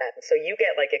with them. So you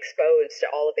get like exposed to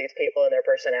all of these people and their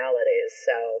personalities.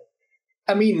 So,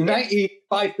 I mean,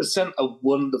 95% of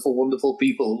wonderful, wonderful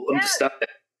people understand it.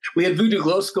 We had Voodoo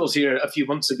Glow Skulls here a few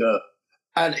months ago,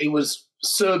 and it was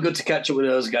so good to catch up with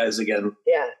those guys again.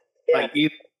 Yeah. Like,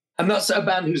 and that's a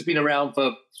band who's been around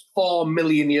for 4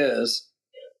 million years.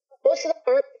 Most of them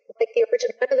aren't like the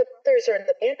original. None of the brothers are in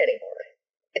the band anymore.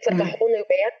 It's like a whole new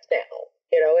band now.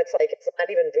 You know, it's like it's not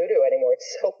even Voodoo anymore.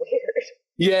 It's so weird.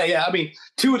 Yeah. I mean,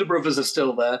 2 of the brothers are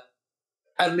still there.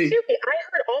 And Really? I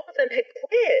heard all of them had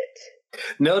quit.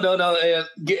 No.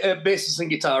 Bassist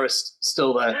and guitarist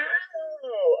still there.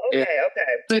 Oh,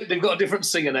 okay. They've got a different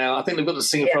singer now. I think they've got the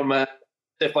singer from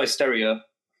Death by Stereo.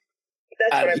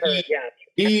 That's what I've heard. Yeah.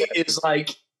 He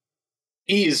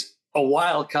is a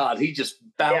wild card. He just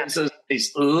bounces. Yeah.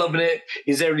 He's loving it.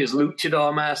 He's wearing his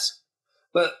luchador mask.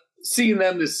 But seeing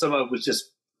them this summer was just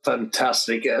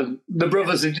fantastic. And the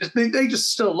brothers are just they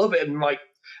just still love it, and like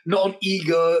not an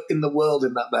ego in the world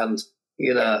in that band,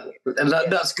 you know. And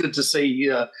that's good to see. You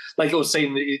know, like I was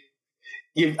saying,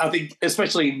 I think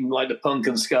especially in like the punk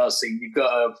and ska scene, you've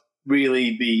got to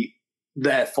really be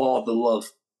there for the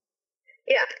love.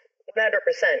 Yeah, 100%,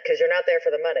 because you're not there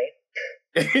for the money.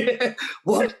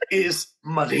 What is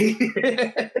money?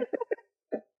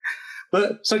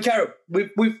 But so, Karen,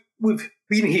 we've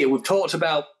been here. We've talked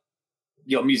about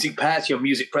your music past, your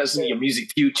music present, your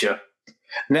music future.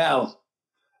 Now,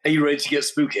 are you ready to get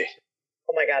spooky?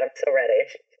 Oh my God, I'm so ready.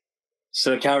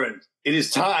 So, Karen, it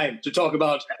is time to talk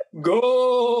about ghosts.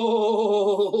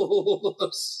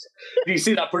 Do you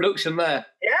see that production there?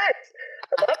 Yes,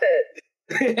 I love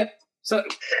it. So,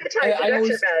 I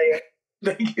always value.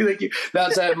 Thank you.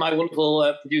 That's my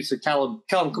wonderful producer, Callum.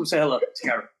 Callum, come say hello to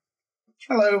Karen.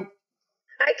 Hello.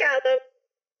 Hi, Callum.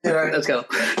 All right, let's go.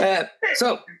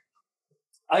 So,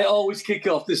 I always kick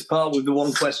off this part with the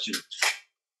one question.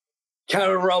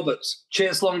 Karen Roberts,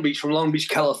 Chase Long Beach from Long Beach,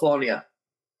 California.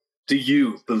 Do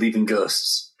you believe in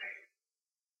ghosts?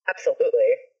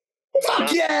 Absolutely. Oh my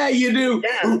God. Yeah, you do.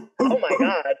 Yeah. Oh my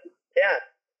God. Yeah.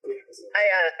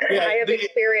 I have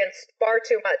experienced far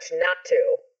too much not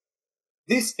to.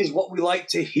 This is what we like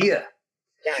to hear.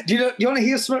 Yeah. Do you want to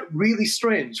hear something really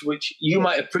strange, which you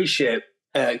might appreciate,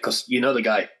 because you know the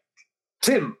guy.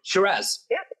 Tim Shiraz.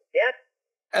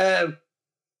 Yeah.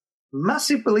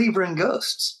 Massive believer in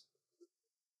ghosts.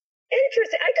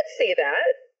 Interesting. I could see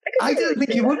that. I didn't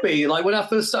think he would be. Like, when I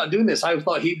first started doing this, I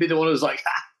thought he'd be the one who was like,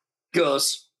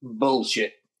 ghosts,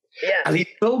 bullshit. Yeah. And he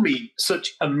told me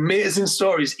such amazing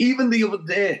stories. Even the other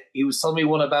day, he was telling me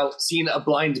one about seeing a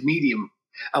blind medium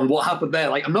and what happened there.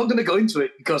 Like, I'm not going to go into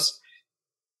it because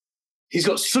he's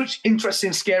got such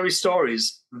interesting, scary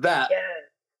stories that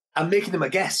I'm making him a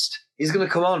guest. He's going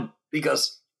to come on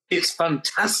because it's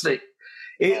fantastic.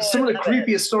 Some of the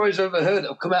creepiest stories I've ever heard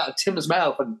have come out of Tim's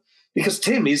mouth. And because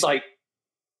Tim is like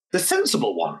the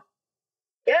sensible one.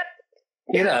 Yeah.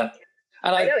 You know?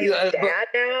 And I know he's dad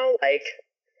now. Like,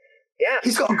 yeah.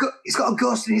 He's got a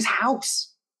ghost in his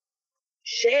house.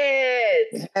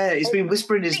 Shit. Yeah, he's been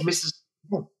whispering his Mrs.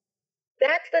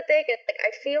 That's the thing. It's like,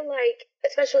 I feel like,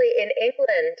 especially in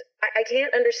England, I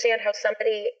can't understand how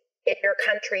somebody in your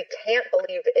country can't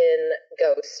believe in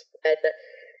ghosts. And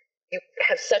you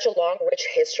have such a long, rich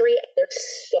history. And there's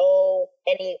so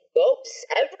many ghosts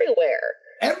everywhere.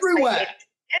 Everywhere.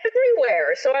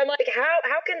 Everywhere. So I'm like,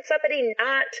 how can somebody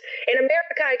not? In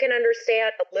America, I can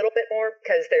understand a little bit more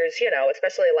because there's, you know,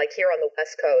 especially like here on the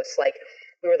West Coast, like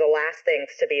we were the last things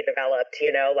to be developed,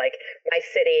 you know, like my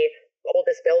city,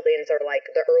 oldest buildings are like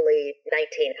the early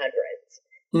 1900s.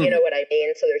 You know what I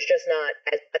mean? So there's just not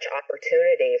as much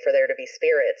opportunity for there to be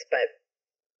spirits. But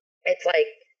it's like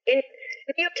in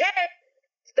the UK,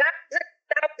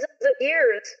 thousands of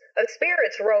years of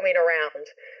spirits roaming around.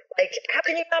 Like, how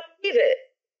can you not believe it?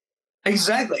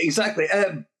 Exactly.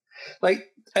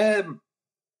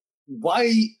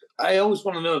 Why? I always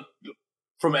want to know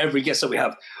from every guest that we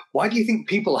have, why do you think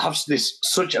people have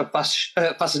such a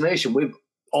fascination with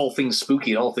all things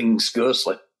spooky and all things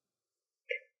ghostly?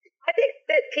 I think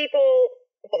that people,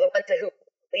 well, the ones who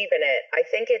believe in it, I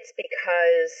think it's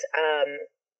because,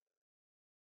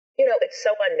 it's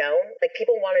so unknown. Like,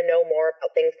 people want to know more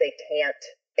about things they can't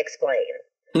explain,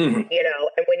 and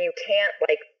when you can't,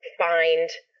 like, find,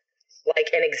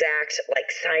 like, an exact, like,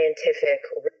 scientific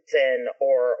reason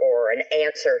or an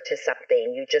answer to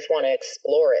something, you just want to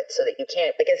explore it so that you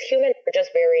can't, because humans are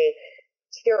just very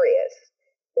curious.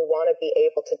 We want to be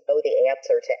able to know the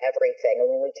answer to everything, and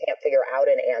when we can't figure out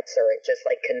an answer, it just,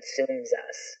 like, consumes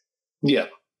us. Yeah.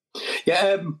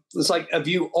 It's like, have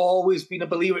you always been a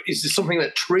believer? Is this something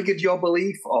that triggered your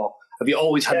belief, or have you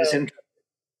always had this interest?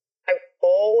 I've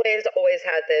always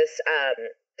had this.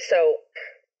 So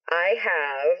I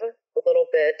have a little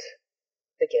bit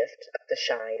the gift of the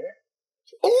shine,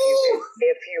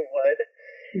 if you would.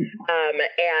 And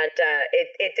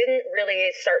it didn't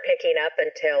really start picking up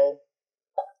until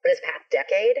this past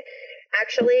decade,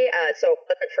 actually. So it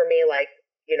wasn't for me, like,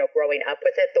 growing up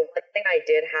with it. The one thing I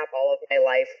did have all of my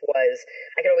life was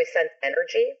I could always sense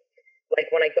energy. Like,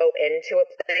 when I go into a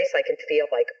place, I can feel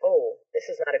like, oh,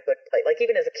 this is not a good place. Like,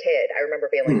 even as a kid, I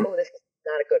remember being like, oh, this is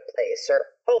not a good place, or,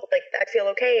 oh, like, I feel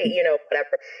okay,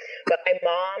 whatever. But my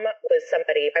mom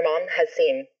has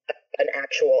seen an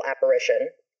actual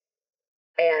apparition,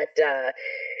 and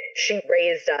she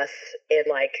raised us in,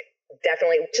 like,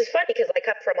 definitely, which is funny because I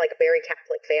come from, like, a very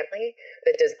Catholic family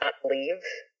that does not believe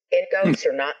in ghosts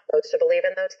or not supposed to believe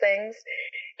in those things.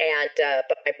 And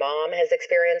but my mom has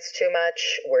experienced too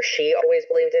much where she always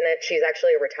believed in it. She's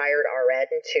actually a retired RN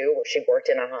too, where she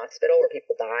worked in a hospital where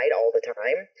people died all the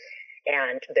time,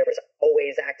 and there was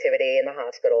always activity in the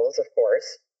hospitals, of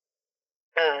course.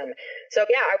 So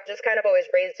yeah, I was just kind of always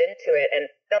raised into it, and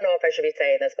I don't know if I should be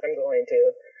saying this, but I'm going to.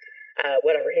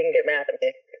 Whatever, he can get mad at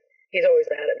me. He's always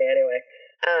mad at me anyway.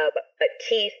 But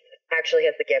Keith actually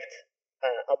has the gift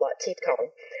a lot. Keith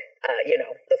Cohn,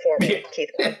 the former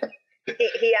Keith Cohn.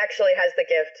 He actually has the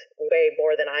gift way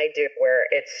more than I do, where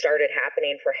it started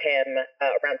happening for him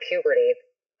around puberty,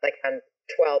 like I'm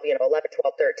 11,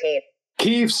 12, 13.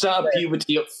 Keith started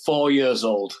puberty at 4 years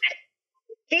old.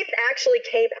 Keith actually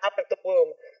came out of the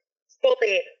womb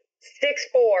fully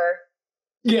 6'4".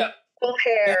 Yeah. Full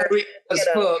hair. As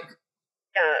fuck.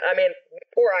 Yeah, I mean,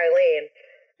 poor Eileen.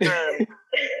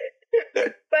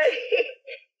 But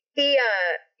he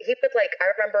would, like, I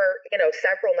remember,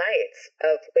 several nights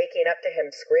of waking up to him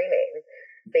screaming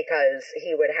because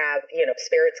he would have,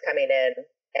 spirits coming in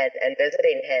and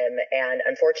visiting him. And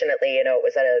unfortunately, it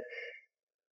was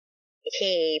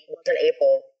he wasn't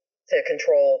able to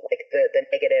control, like, the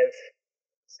negative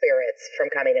spirits from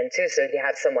coming in too. So he'd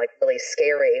have some, like, really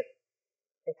scary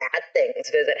bad things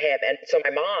visit him. And so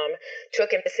my mom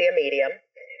took him to see a medium,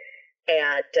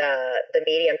 and the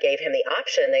medium gave him the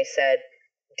option. They said,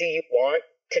 do you want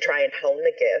to try and hone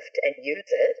the gift and use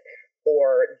it,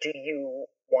 or do you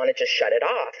want to just shut it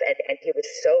off? And he was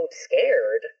so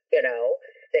scared,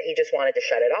 that he just wanted to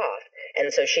shut it off.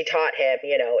 And so she taught him,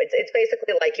 it's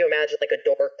basically like you imagine, like, a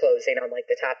door closing on, like,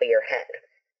 the top of your head,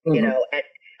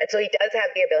 and so he does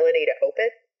have the ability to open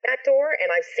that door,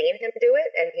 and I've seen him do it,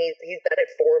 and he's done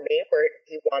it for me, where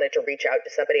he wanted to reach out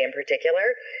to somebody in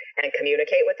particular and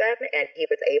communicate with them, and he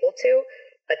was able to.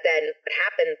 But then what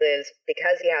happens is,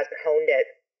 because he hasn't honed it,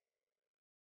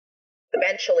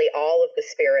 eventually all of the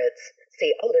spirits see,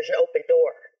 oh, there's an open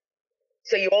door.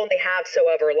 So you only have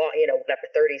so ever long, 30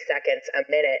 seconds, a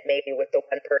minute, maybe, with the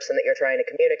one person that you're trying to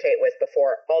communicate with,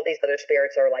 before all these other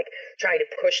spirits are, like, trying to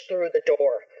push through the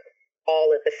door all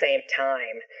at the same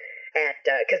time. And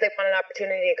because they want an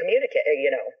opportunity to communicate,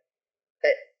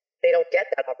 that they don't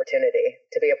get that opportunity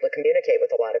to be able to communicate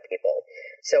with a lot of people.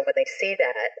 So when they see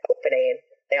that opening,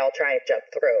 they all try and jump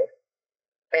through.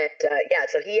 And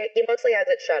so he mostly has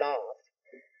it shut off.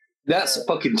 That's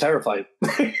fucking terrifying.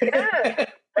 Yeah,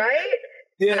 right?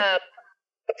 Yeah.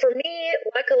 For me,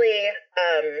 luckily,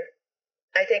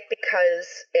 I think because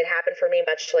it happened for me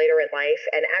much later in life,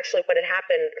 and actually what had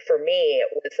happened for me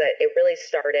was that it really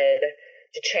started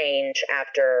to change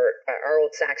after our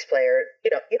old sax player,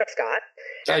 Scott.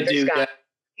 I do. Scott,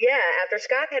 after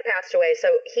Scott had passed away. So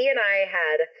he and I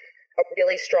had a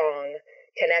really strong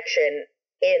connection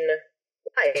in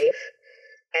life,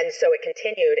 and so it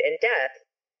continued in death.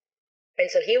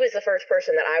 And so he was the first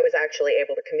person that I was actually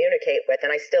able to communicate with,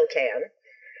 and I still can.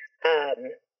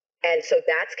 And so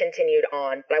that's continued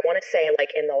on. But I want to say,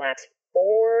 like, in the last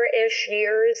 4-ish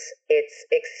years, it's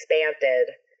expanded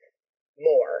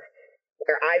more,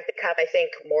 where I've become, I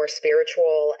think, more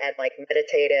spiritual and like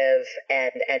meditative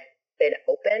and been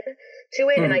open to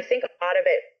it. And I think a lot of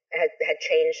it had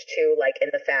changed too, like in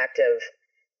the fact of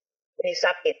when you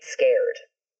stop being scared,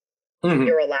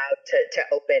 you're allowed to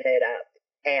open it up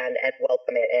and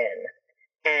welcome it in.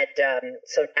 And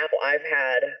so now I've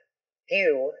had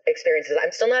few experiences.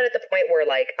 I'm still not at the point where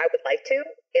like I would like to.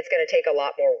 It's going to take a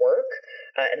lot more work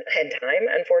and time,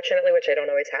 unfortunately, which I don't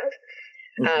always have.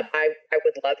 I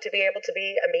would love to be able to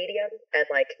be a medium and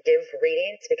like give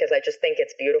readings, because I just think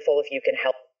it's beautiful if you can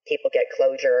help people get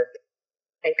closure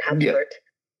and comfort,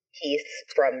 peace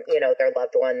from, you know, their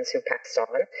loved ones who passed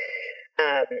on.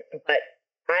 But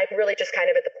I'm really just kind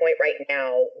of at the point right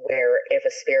now where if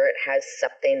a spirit has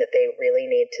something that they really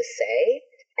need to say,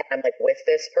 and I'm like with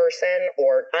this person,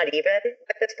 or not even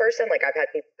with this person, like I've had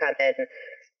people come in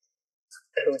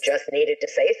who just needed to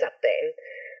say something,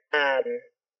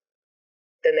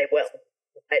 then they will.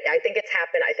 I think it's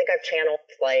happened. I think I've channeled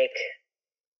like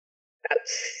about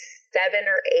 7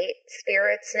 or 8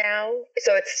 spirits now.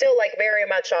 So it's still like very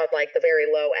much on like the very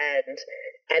low end.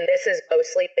 And this has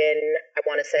mostly been, I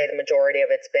want to say the majority of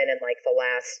it's been in like the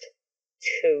last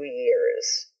 2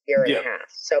 years, year and a half.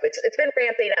 So it's been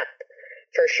ramping up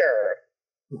for sure.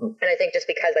 And I think just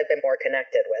because I've been more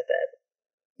connected with it.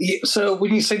 Yeah, so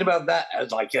when you think about that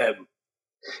as like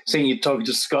saying you're talking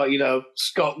to Scott, you know,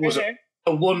 Scott was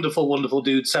a wonderful, wonderful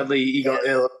dude. Sadly, he got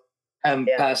ill and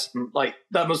passed. Like,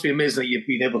 that must be amazing that you've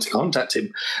been able to contact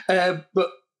him. But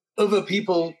other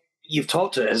people you've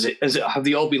talked to, have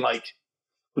they all been like,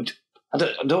 I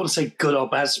don't want to say good or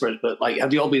bad spirit, but like, have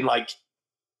they all been like,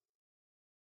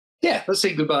 let's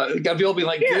say goodbye. Have they all been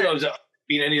like good, or has it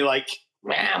been any like,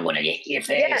 I'm gonna get your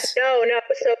face? Yeah, no.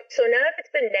 So none of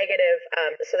it's been negative.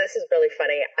 So this is really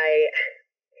funny.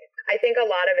 I think a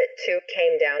lot of it too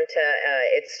came down to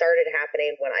it started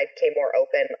happening when I became more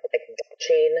open, like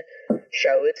watching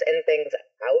shows and things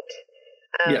about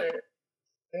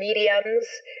mediums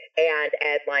and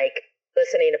like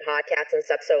listening to podcasts and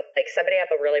stuff. So like somebody I'm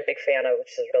a really big fan of, which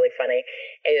is really funny,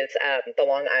 is the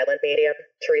Long Island medium,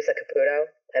 Teresa Caputo.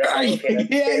 I don't know if you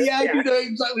know. I do know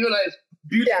exactly what it is.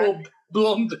 Beautiful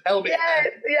blonde helmet.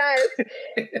 Yes.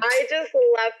 I just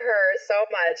love her so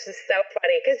much. It's so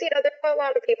funny because, you know, there's a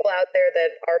lot of people out there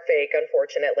that are fake,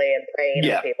 unfortunately, and preying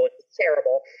on people. It's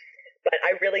terrible. But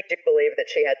I really do believe that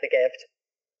she had the gift.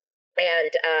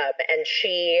 And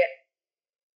she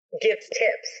gives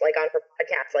tips like on her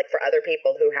podcast, like for other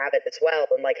people who have it as well,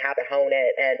 and like how to hone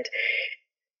it.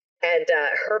 And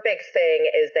her big thing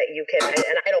is that you can,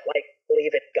 and I don't like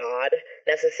believe in God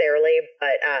necessarily,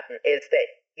 but is that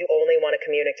you only want to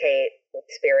communicate with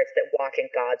spirits that walk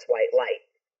in God's white light,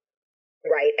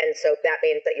 right? And so that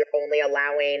means that you're only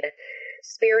allowing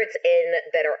spirits in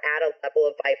that are at a level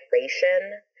of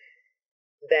vibration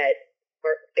that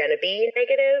aren't going to be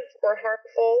negative or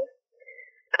harmful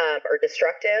or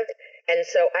destructive. And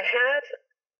so I have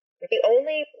the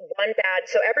only one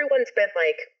bad, so everyone's been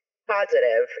like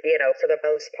positive, you know, for the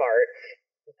most part,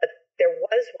 but there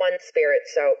was one spirit,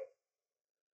 so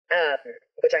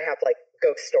which I have like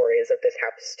ghost stories of this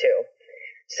house too.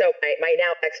 So my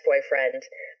now ex-boyfriend,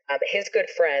 his good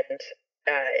friend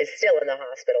is still in the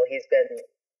hospital. He's been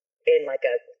in like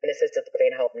an assisted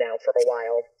living home now for a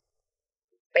while,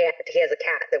 and he has a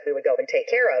cat that we would go and take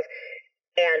care of.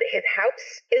 And his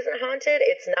house isn't haunted.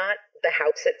 It's not the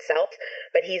house itself,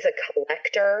 but he's a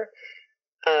collector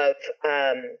of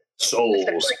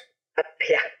souls.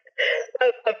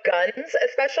 Of guns,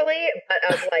 especially, but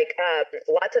of like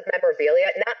lots of memorabilia.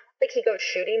 Not like he goes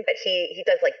shooting, but he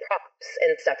does like props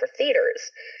and stuff for theaters.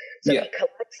 So he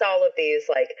collects all of these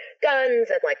like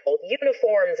guns and like old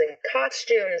uniforms and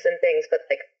costumes and things, but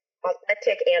like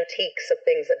authentic antiques of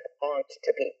things that belonged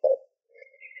to people.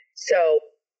 So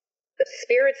the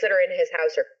spirits that are in his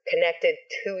house are connected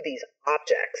to these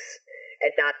objects and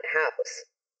not the house.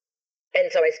 And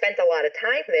so I spent a lot of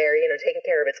time there, you know, taking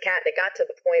care of his cat. And it got to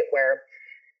the point where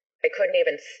I couldn't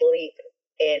even sleep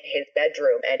in his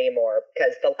bedroom anymore,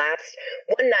 because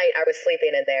one night I was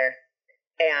sleeping in there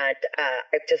and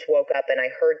I just woke up and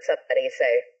I heard somebody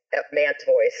say, a man's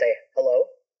voice say, hello.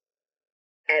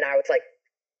 And I was like,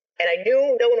 and I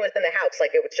knew no one was in the house.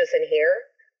 Like it was just in here,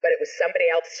 but it was somebody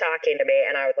else talking to me.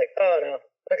 And I was like, oh no,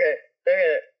 okay,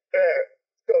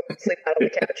 go sleep out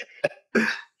on the couch.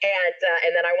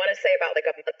 And then I want to say about like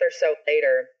a month or so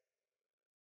later,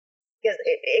 because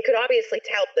it could obviously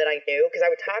tell that I knew, because I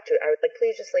would talk to it. I would like,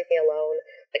 please just leave me alone.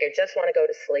 Like, I just want to go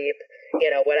to sleep,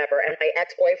 you know, whatever. And my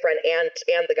ex-boyfriend and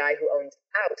the guy who owns the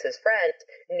house, his friend,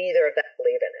 neither of them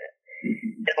believe in it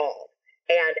at all.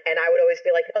 And And I would always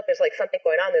be like, no, there's like something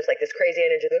going on. There's like this crazy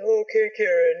energy. Like, okay,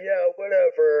 Karen, yeah,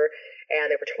 whatever.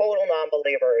 And they were total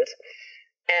non-believers.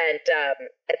 And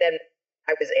then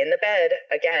I was in the bed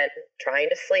again,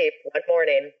 trying to sleep one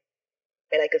morning,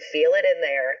 and I could feel it in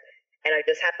there. And I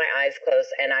just had my eyes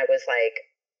closed, and I was like,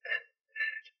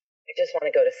 I just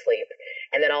want to go to sleep.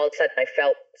 And then all of a sudden I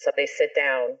felt somebody sit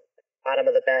down bottom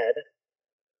of the bed.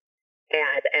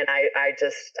 And I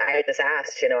just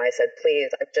asked, I said,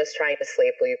 please, I'm just trying to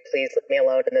sleep. Will you please leave me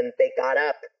alone? And then they got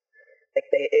up, like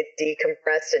it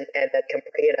decompressed and then,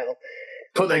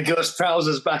 put their ghost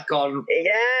trousers back on.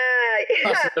 Yeah.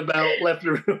 Passing the belt, left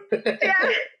the room.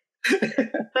 Yeah.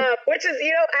 Which is,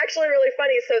 actually really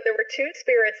funny. So there were two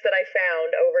spirits that I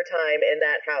found over time in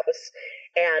that house.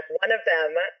 And one of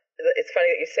them, it's funny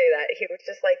that you say that, he was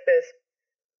just like this.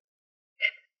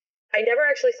 I never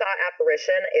actually saw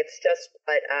apparition. It's just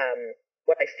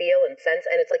what I feel and sense.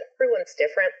 And it's like everyone's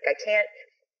different. Like it's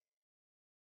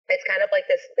kind of like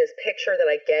this picture that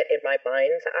I get in my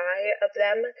mind's eye of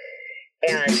them.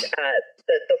 And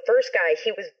the first guy,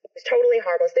 he was totally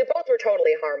harmless. They both were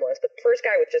totally harmless. But the first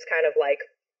guy was just kind of like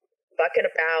bucking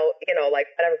about,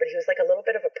 like whatever. But he was like a little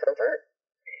bit of a pervert.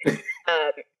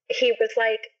 He was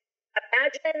like,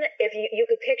 imagine if you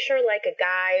could picture like a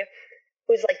guy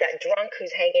who's like that drunk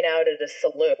who's hanging out at a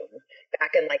saloon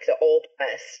back in like the old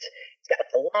West. He's got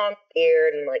like a long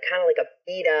beard and like kind of like a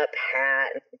beat up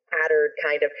hat and tattered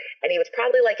kind of, and he was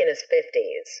probably like in his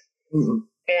 50s. Mm-hmm.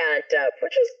 And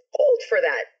which was old for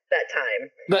that time.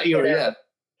 That year, yeah.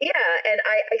 Yeah, and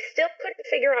I still couldn't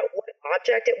figure out what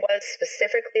object it was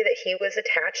specifically that he was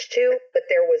attached to, but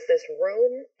there was this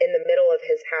room in the middle of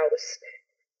his house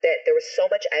that there was so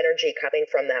much energy coming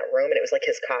from that room, and it was like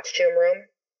his costume room.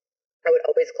 I would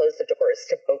always close the doors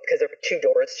to both because there were two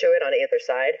doors to it on either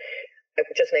side. I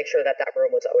would just make sure that room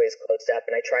was always closed up,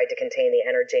 and I tried to contain the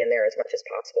energy in there as much as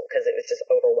possible because it was just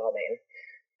overwhelming.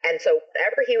 And so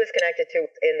whatever he was connected to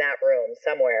in that room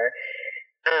somewhere,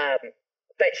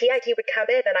 but he would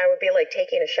come in and I would be like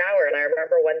taking a shower. And I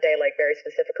remember one day, like very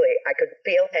specifically, I could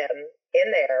feel him in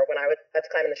there when I was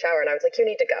climbing the shower, and I was like, you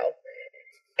need to go.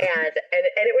 And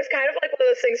it was kind of like one of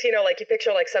those things, like you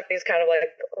picture like somebody's kind of like,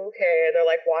 okay, and they're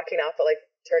like walking off, but like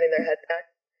turning their head back.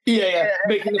 Yeah,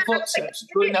 making the footsteps,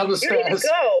 going down the stairs. You need to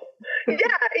go.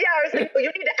 Yeah, I was like, well, you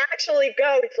need to actually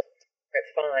go. He's like,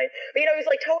 fine. But, he's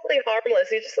like totally harmless.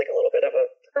 He's just like a little bit of a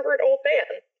pervert old man,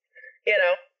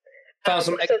 Found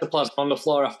some ectoplasm on the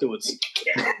floor afterwards.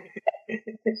 Yeah.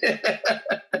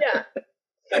 Yeah.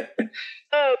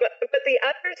 But the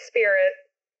other spirit,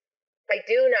 I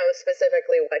do know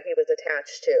specifically what he was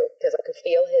attached to because I could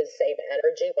feel his same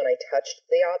energy when I touched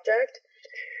the object.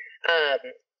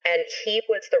 And he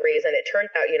was the reason. It turned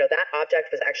out, that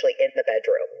object was actually in the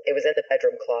bedroom. It was in the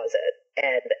bedroom closet.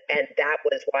 And that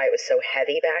was why it was so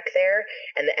heavy back there.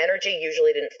 And the energy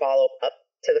usually didn't follow up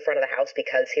to the front of the house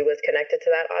because he was connected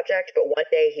to that object. But one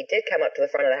day he did come up to the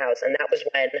front of the house, and that was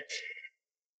when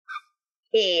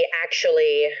he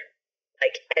actually,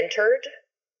 like, entered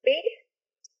me.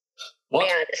 What?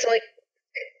 And so, like,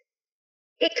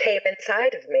 he came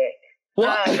inside of me.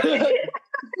 What? So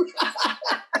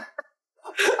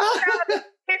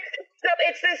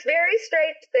it's this very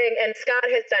strange thing, and Scott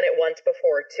has done it once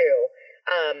before, too.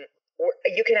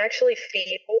 You can actually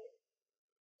feel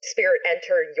spirit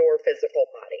enter your physical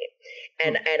body.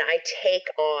 And I take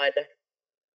on...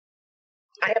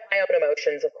 I have my own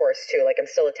emotions, of course, too. Like, I'm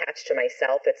still attached to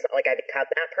myself. It's not like I become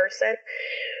that person.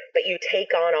 But you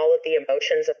take on all of the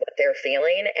emotions of what they're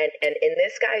feeling. And in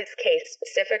this guy's case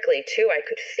specifically, too, I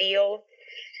could feel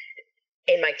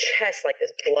in my chest, like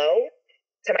this blow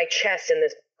to my chest and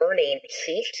this burning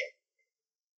heat.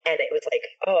 And it was like,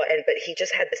 but he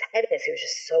just had this heaviness. He was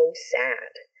just so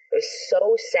sad. It was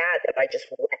so sad that I just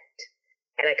wept.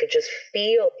 And I could just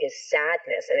feel his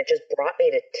sadness. And it just brought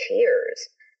me to tears.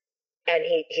 And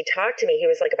he talked to me. He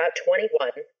was like about 21.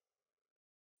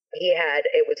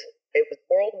 It was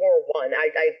World War I.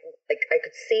 I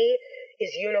could see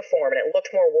his uniform, and it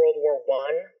looked more World War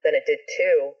I than it did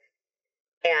II.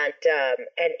 And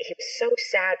he was so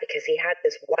sad because he had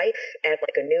this wife and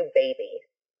like a new baby,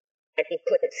 and he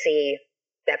couldn't see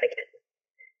them again.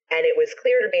 And it was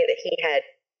clear to me that he had,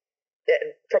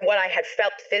 from what I had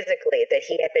felt physically, that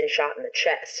he had been shot in the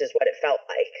chest, is what it felt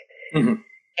like. Mm-hmm.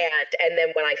 And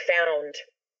then when I found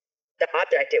the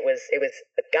object, it was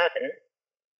a gun,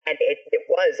 and it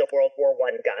was a World War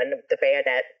I gun, the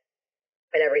bayonet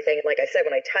and everything. And like I said,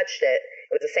 when I touched it,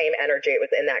 it was the same energy. It was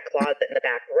in that closet in the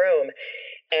back room,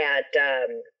 and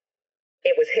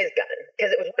it was his gun,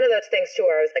 because it was one of those things too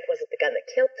where I was like, was it the gun that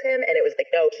killed him? And it was like,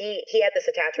 no, he had this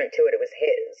attachment to it. It was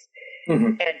his.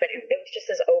 But it was just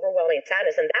this overwhelming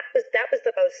sadness, and that was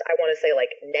the most, I want to say,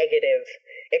 like, negative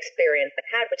experience I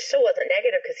had, which still wasn't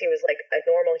negative because he was like a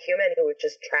normal human who was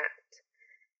just trapped,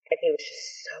 and he was just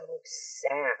so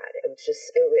sad. It was just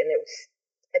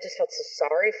I just felt so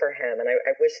sorry for him, and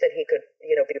I wish that he could,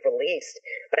 you know, be released,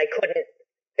 but I couldn't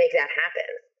make that happen,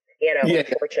 you know,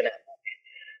 unfortunately.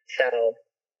 So,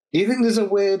 do you think there's a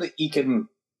way that you can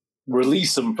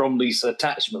release them from these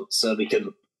attachments so they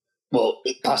can, well,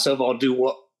 pass over or do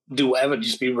whatever,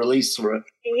 just be released for it?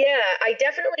 Yeah, I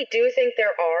definitely do think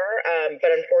there are,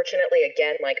 but unfortunately,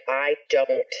 again, like, I don't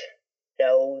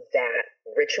know that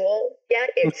ritual yet.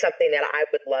 It's something that I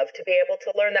would love to be able to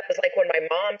learn. That was like when my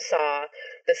mom saw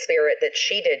the spirit that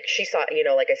she did. She saw, you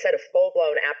know, like I said, a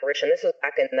full-blown apparition. This was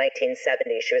back in the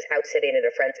 1970s. She was house sitting at a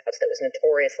friend's house that was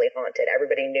notoriously haunted.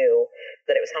 Everybody knew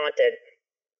that it was haunted.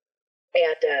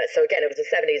 And so again, it was the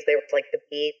 70s. There was like the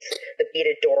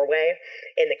beaded doorway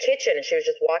in the kitchen, and she was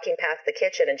just walking past the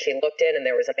kitchen, and she looked in, and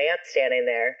there was a man standing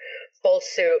there, full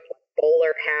suit,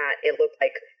 bowler hat. It looked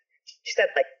like, she said,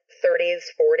 like 30s,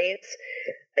 40s,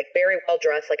 like very well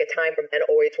dressed, like a time when men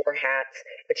always wore hats,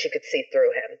 but she could see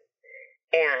through him.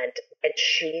 And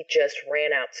she just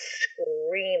ran out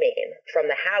screaming from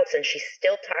the house, and she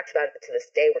still talks about it to this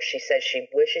day, where she says she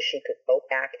wishes she could go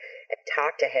back and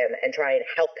talk to him and try and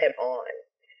help him on.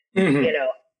 You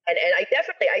know, and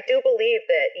I do believe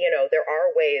that, you know, there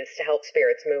are ways to help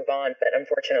spirits move on, but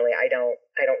unfortunately I don't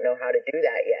know how to do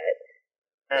that yet.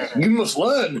 You must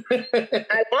learn.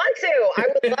 I want to. I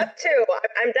would love to.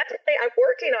 I'm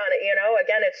working on it, you know.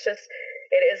 Again,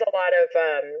 it is a lot of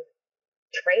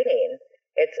training.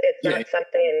 It's not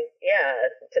something,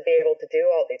 to be able to do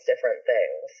all these different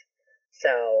things.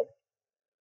 So,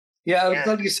 I'm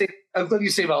glad you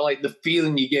say about, like, the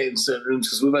feeling you get in certain rooms,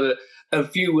 because we've had a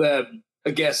few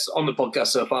guests on the podcast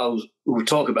so far who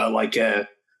talk about, like,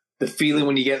 the feeling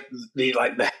when you get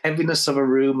the heaviness of a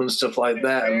room and stuff like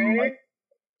that, and like,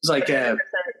 it's like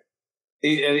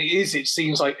it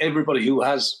seems like everybody who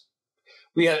has,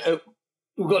 we've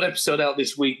got an episode out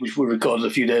this week which we recorded a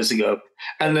few days ago,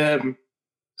 and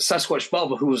Sasquatch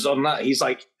Bob, who was on that, he's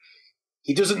like,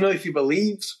 he doesn't know if he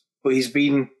believes, but he's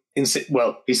been he said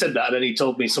that, and then he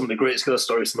told me some of the greatest ghost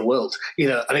stories in the world, you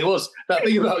know, and it was that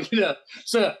thing about, you know,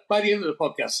 so by the end of the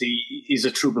podcast he's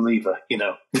a true believer, you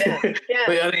know. But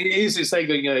it is this thing,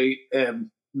 you know,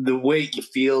 the weight you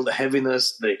feel, the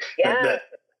heaviness,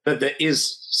 that there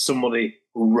is somebody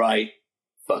right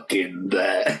fucking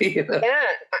there. You know? Yeah,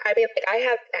 I mean, like, I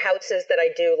have houses that I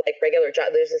do like regular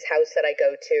jobs. There's this house that I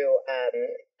go to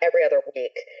every other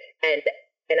week, and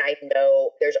I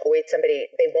know there's always somebody.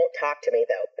 They won't talk to me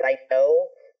though, but I know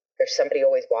there's somebody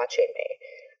always watching me.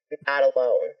 I'm not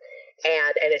alone,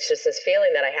 and it's just this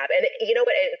feeling that I have. And you know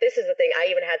what? This is the thing. I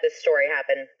even had this story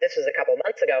happen. This was a couple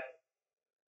months ago.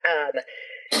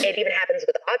 It even happens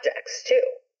with objects too.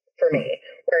 For me,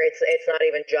 where it's not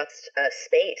even just a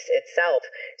space itself.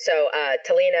 So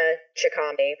Talina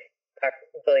Chikami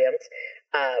Williams,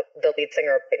 the lead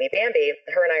singer of Britney Bambi,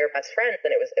 her and I are best friends, and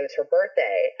it was her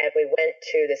birthday, and we went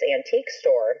to this antique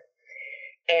store,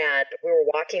 and we were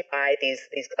walking by these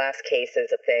glass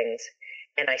cases of things,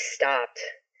 and I stopped,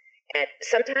 and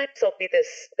sometimes there'll be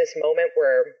this moment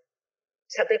where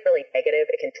something really negative,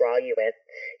 it can draw you in,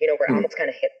 you know, where it almost kind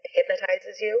of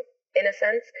hypnotizes you, in a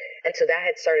sense. And so that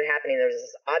had started happening. There was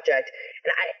this object,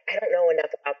 and I don't know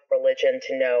enough about religion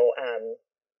to know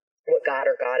what god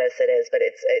or goddess it is, but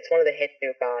it's one of the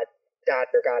Hindu god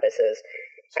or goddesses,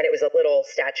 and it was a little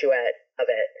statuette of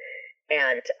it,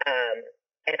 and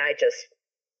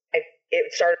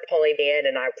it started pulling me in,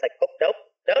 and I was like, oh, nope,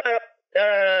 no,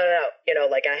 you know,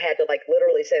 like I had to like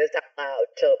literally say this out loud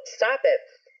to stop it,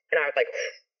 and I was like,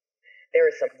 there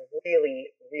is some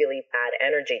really, really bad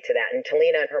energy to that. And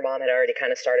Talina and her mom had already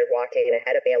kind of started walking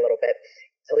ahead of me a little bit.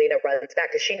 Talina runs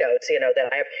back because she knows, you know, that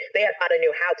they had bought a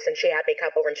new house, and she had me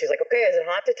come over, and she's like, okay, is it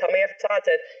haunted? Tell me if it's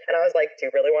haunted. And I was like, do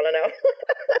you really want to know?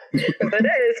 Because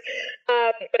it is.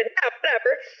 But yeah,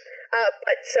 whatever.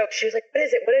 But so she was like, what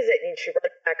is it? What is it? And she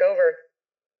runs back over,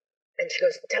 and she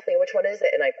goes, tell me, which one is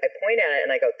it? And I point at it,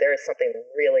 and I go, there is something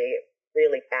really,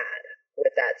 really bad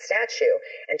with that statue.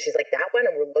 And she's like, that one?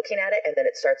 And we're looking at it, and then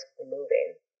it starts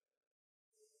moving.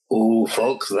 Oh,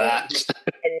 fuck that.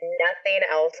 And nothing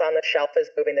else on the shelf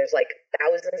is moving. There's like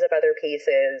thousands of other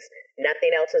pieces.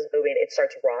 Nothing else is moving. It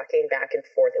starts rocking back and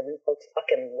forth, and we both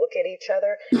fucking look at each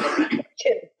other and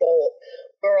fucking bolt.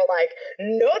 We were like,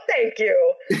 no, thank you.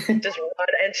 Just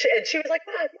run. And she was like,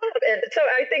 Mom. And so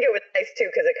I think it was nice too,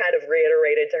 because it kind of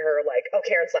reiterated to her, like, oh,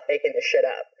 Karen's not making this shit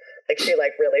up. Like, she,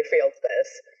 like, really feels this.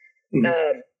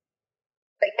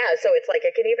 But yeah, so it's like,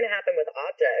 it can even happen with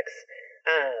objects.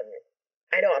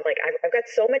 I know, I'm like, I've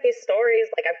got so many stories.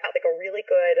 Like, I've got, like,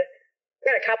 I've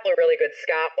got a couple of really good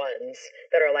Scott ones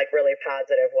that are, like, really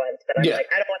positive ones. But I'm like,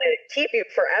 I don't want to keep you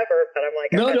forever, but I'm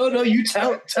like... No, you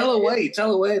tell away.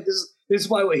 Tell away. This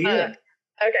is why we're here.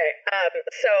 Okay,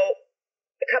 so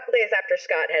a couple days after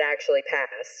Scott had actually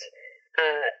passed,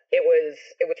 it was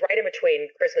right in between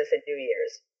Christmas and New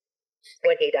Year's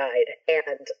when he died,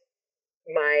 and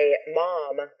my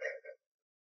mom,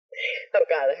 oh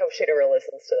God, I hope she never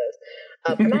listens to this.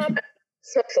 My mom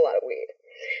smokes a lot of weed.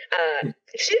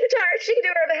 She's retired. She can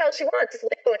do whatever the hell she wants. It's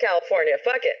legal in California.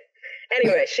 Fuck it.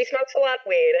 Anyway, she smokes a lot of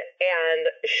weed, and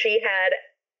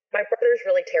my brother's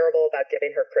really terrible about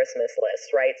giving her Christmas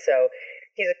list, right? So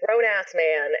he's a grown-ass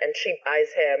man, and she buys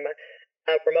him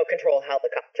a remote control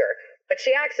helicopter. But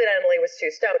she accidentally was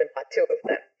too stoned and bought two of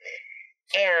them.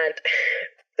 And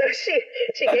so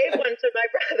she gave one to my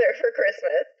brother for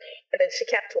Christmas, and then she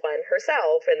kept one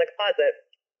herself in the closet.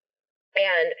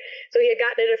 And so he had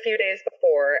gotten it a few days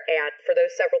before, and for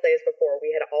those several days before,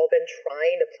 we had all been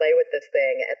trying to play with this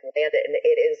thing and land it, and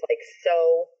it is, like,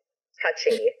 so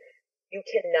touchy. You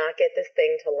cannot get this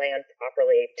thing to land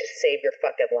properly to save your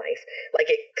fucking life. Like,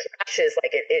 it crashes,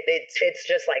 like, it's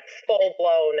just, like,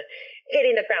 full-blown,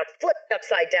 hitting the ground, flipped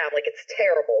upside down, like, it's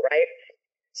terrible, right?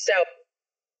 So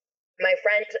my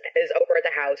friend is over at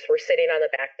the house. We're sitting on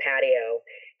the back patio,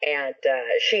 and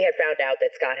she had found out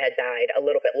that Scott had died a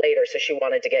little bit later, so she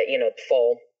wanted to get, the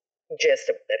full gist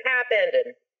of what had happened.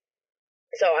 And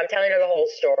so I'm telling her the whole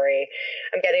story.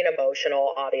 I'm getting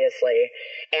emotional, obviously,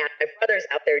 and my brother's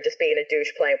out there just being a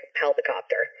douche playing with a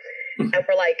helicopter. And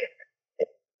we're like,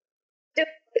 dude,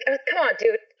 come on,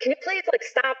 dude, can you please, like,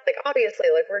 stop? Like, obviously,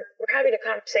 like, we're having a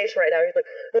conversation right now. He's like,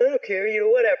 I don't care,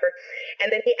 whatever.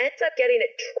 And then he ends up getting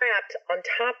it trapped on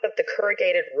top of the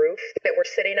corrugated roof that we're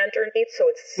sitting underneath,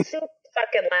 so it's super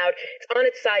fucking loud. It's on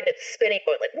its side, and it's spinning,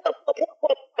 going like, whoop, whoop, whoop,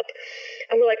 whoop, whoop.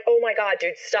 And we're like, oh my God,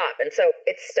 dude, stop. And so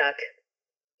it's stuck.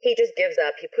 He just gives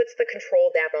up. He puts the control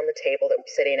down on the table that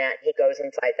we're sitting at, and he goes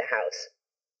inside the house.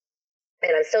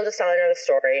 And I'm still just telling her the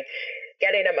story,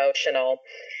 getting emotional.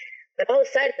 And all of a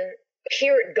sudden,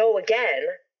 hear it go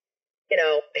again,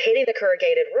 hitting the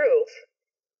corrugated roof.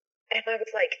 And I was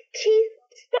like, Keith,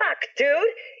 fuck, dude.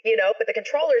 But the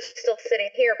controller's still sitting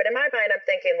here. But in my mind, I'm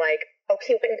thinking, like, oh,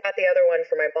 he went and got the other one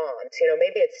for my mom's.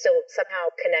 Maybe it's still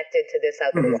somehow connected to this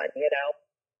other one,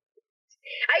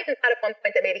 I even thought at one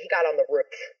point that maybe he got on the roof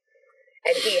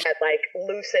and he had, like,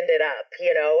 loosened it up,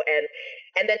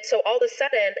 and then so all of a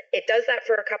sudden it does that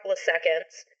for a couple of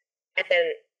seconds, and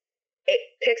then it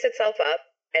picks itself up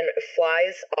and it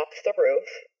flies off the roof,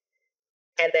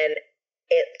 and then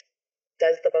it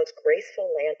does the most graceful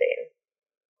landing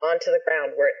onto the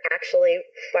ground where it actually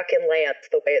fucking lands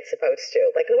the way it's supposed to,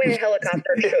 like the way a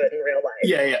helicopter should in real life.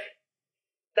 Yeah.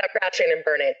 Without crashing and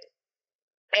burning.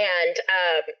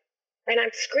 And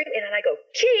I'm screaming, and I go,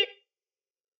 Keith!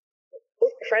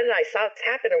 Both my friend and I saw this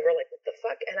happen, and we're like, what the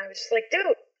fuck? And I was just like,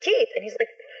 dude, Keith! And he's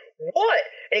like, what?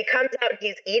 And he comes out, and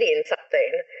he's eating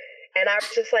something. And I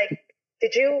was just like,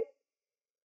 did you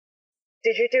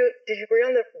bring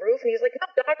on the roof? And he's like, no,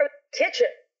 dog, I'm in the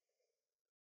kitchen.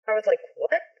 I was like,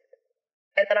 what?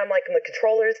 And then I'm like, and the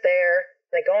controller's there,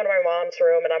 and I go into my mom's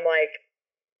room, and I'm like,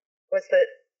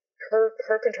 her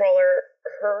controller,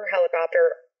 her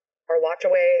helicopter are locked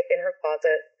away in her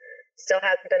closet, still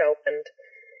hasn't been opened.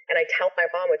 And I tell my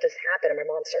mom what just happened, and my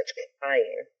mom starts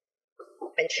crying.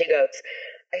 And she goes,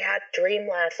 I had a dream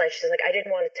last night. She's like, I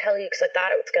didn't want to tell you because I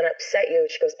thought it was going to upset you.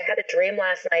 She goes, I had a dream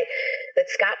last night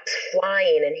that Scott was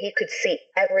flying and he could see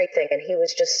everything. And he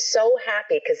was just so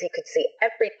happy because he could see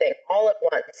everything all at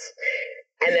once.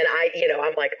 And then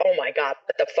I'm like, oh my God,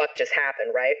 what the fuck just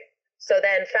happened, right? So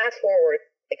then fast forward,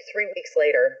 like 3 weeks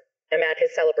later, I'm at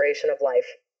his celebration of life.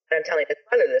 And I'm telling his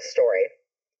brother this story.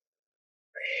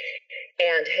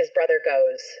 And his brother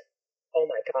goes, oh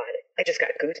my God, I just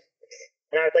got goosebumps.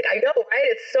 And I was like, I know, right?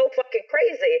 It's so fucking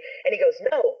crazy. And he goes,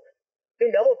 no,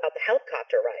 you know about the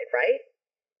helicopter ride, right?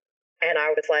 And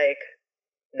I was like,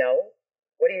 no,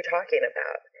 what are you talking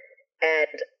about?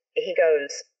 And he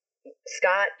goes,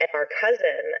 Scott and our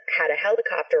cousin had a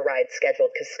helicopter ride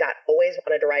scheduled because Scott always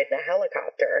wanted to ride in a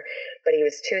helicopter, but he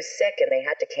was too sick and they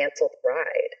had to cancel the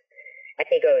ride. And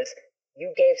he goes,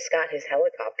 you gave Scott his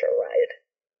helicopter ride.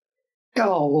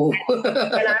 Oh.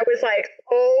 And I was like,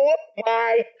 oh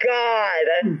my God.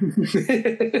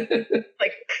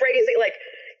 Like crazy. Like,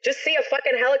 just see a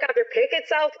fucking helicopter pick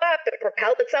itself up and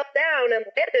propel itself down and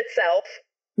land itself.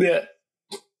 Yeah.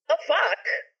 The fuck?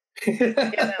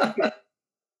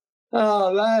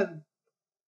 Oh, man.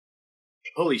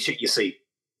 Holy shit, you see.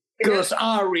 Ghosts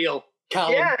are real,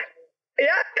 Callum.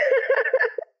 Yeah.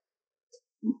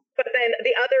 But then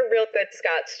the other real good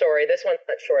Scott story, this one's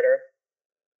much shorter.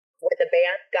 When the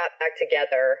band got back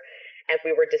together and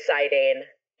we were deciding,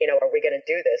 are we going to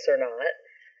do this or not?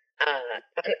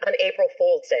 On April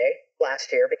Fool's Day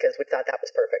last year, because we thought that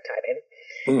was perfect timing,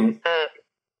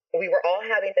 we were all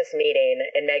having this meeting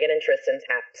in Megan and Tristan's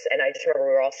house, and I just remember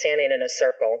we were all standing in a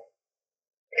circle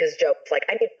because Joe was like,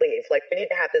 I need to leave. Like, we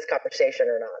need to have this conversation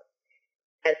or not.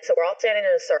 And so we're all standing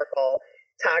in a circle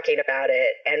talking about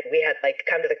it, and we had, like,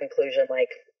 come to the conclusion, like,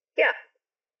 yeah,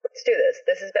 let's do this.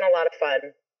 This has been a lot of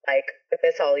fun. Like, I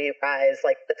miss all you guys.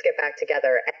 Like, let's get back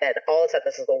together. And then all of a sudden,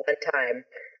 this is the one time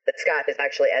that Scott has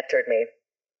actually entered me.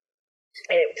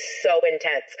 And it was so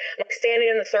intense. I'm like standing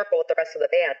in the circle with the rest of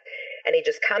the band, and he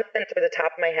just comes in through the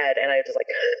top of my head, and I just like,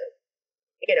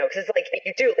 because like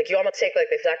you almost take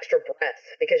like this extra breath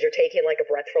because you're taking like a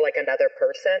breath for like another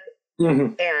person.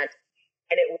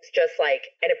 And it was just like,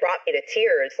 and it brought me to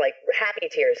tears, like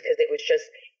happy tears, because it was just,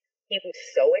 he was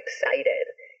so excited,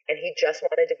 and he just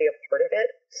wanted to be a part of it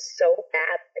so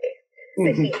badly.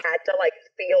 That he had to like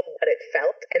feel what it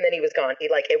felt, and then he was gone.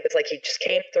 It was like he just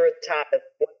came through the top and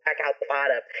went back out the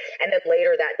bottom. And then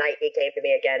later that night he came to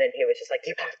me again, and he was just like,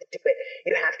 you have to do it,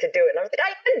 you have to do it. And I was like,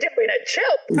 I've been doing it,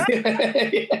 chill.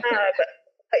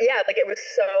 Yeah, like it was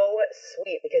so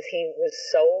sweet because he was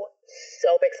so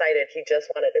excited. He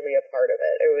just wanted to be a part of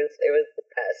it. It was the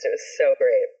best. It was so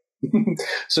great.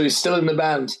 So he's still in the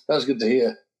band. That's good to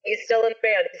hear. He's still in the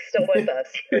band. He's still with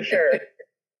us for sure.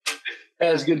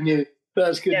 That's good news.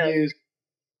 That's good news.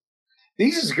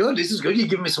 This is good.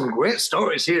 You're giving me some great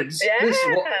stories here. This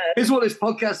is what this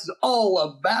podcast is all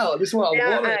about. This is what I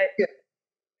want.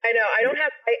 I know. I don't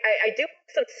have. I do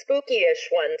have some spooky-ish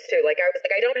ones too. Like I was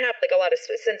like, I don't have like a lot of,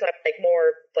 since I'm like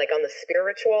more like on the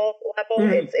spiritual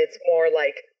level. It's more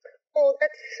like, oh,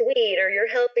 that's sweet, or you're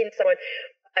helping someone.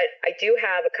 I do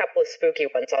have a couple of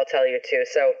spooky ones. I'll tell you too.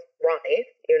 So Ronnie,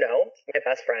 my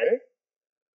best friend.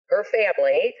 Her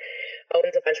family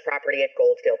owns a bunch of property in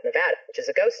Goldfield, Nevada, which is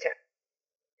a ghost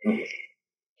town.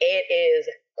 It is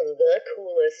the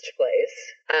coolest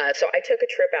place. So I took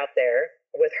a trip out there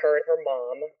with her and her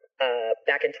mom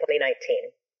back in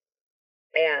 2019.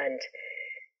 And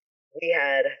we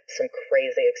had some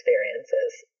crazy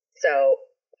experiences. So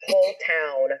the whole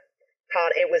town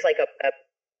it was like a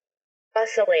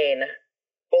bustling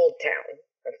old town.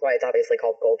 That's why it's obviously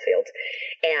called Goldfield.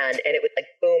 And it was like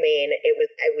booming. It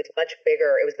was much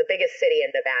bigger. It was the biggest city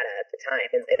in Nevada at the time,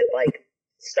 in like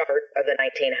start of the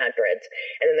 1900s.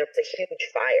 And then there was a huge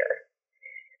fire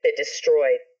that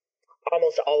destroyed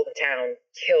almost all of the town,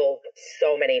 killed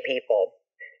so many people.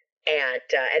 And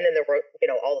then there were,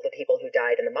 all of the people who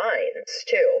died in the mines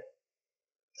too.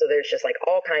 So there's just like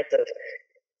all kinds of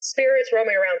spirits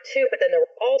roaming around too. But then there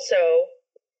were also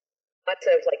lots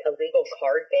of like illegal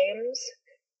card games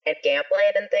and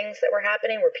gambling and things that were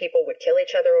happening where people would kill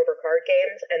each other over card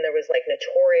games. And there was like it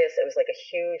was like a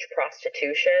huge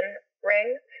prostitution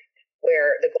ring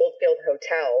where the Goldfield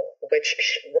Hotel, which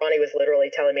Ronnie was literally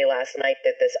telling me last night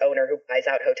that this owner who buys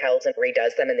out hotels and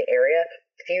redoes them in the area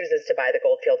refuses to buy the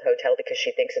Goldfield Hotel because she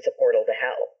thinks it's a portal to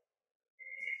hell.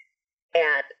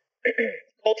 And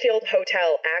Goldfield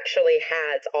Hotel actually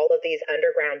has all of these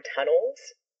underground tunnels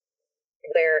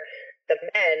where the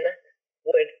men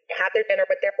would have their dinner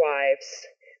with their wives.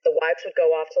 The wives would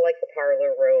go off to like the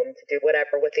parlor room to do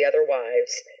whatever with the other wives.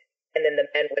 And then the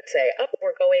men would say, oh,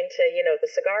 we're going to,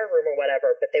 the cigar room or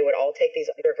whatever. But they would all take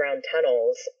these underground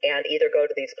tunnels and either go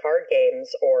to these card games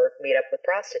or meet up with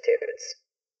prostitutes.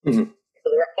 So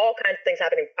there were all kinds of things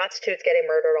happening. Prostitutes getting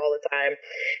murdered all the time.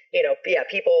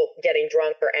 People getting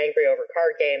drunk or angry over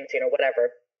card games,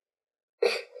 whatever.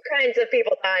 Kinds of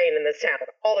people dying in this town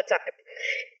all the time.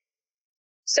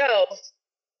 So,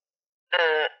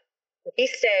 we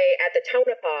stay at the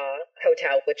Tonopah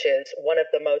Hotel, which is one of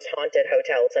the most haunted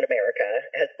hotels in America,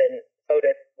 has been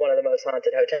voted one of the most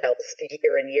haunted hotels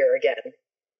year and year again.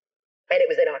 And it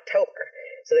was in October.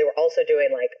 So they were also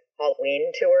doing like Halloween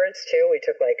tours too. We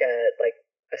took like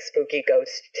a spooky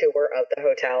ghost tour of the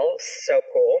hotel. So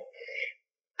cool.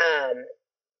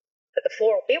 But the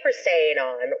floor we were staying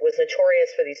on was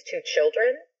notorious for these two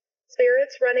children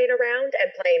spirits running around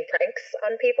and playing pranks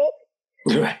on people.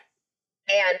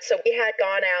 And so we had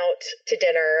gone out to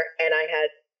dinner, and I had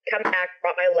come back,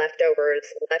 brought my leftovers,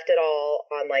 left it all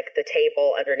on like the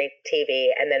table underneath the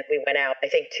TV, and then we went out, I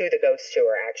think, to the ghost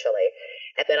tour actually.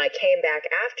 And then I came back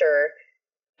after,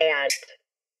 and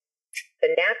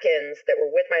the napkins that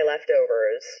were with my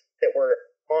leftovers that were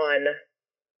on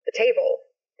the table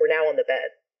were now on the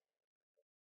bed.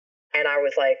 And I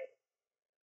was like,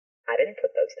 I didn't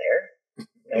put those there.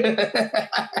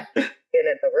 Nope. In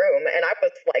the room, and I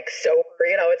was like sober,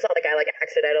 it's not like I like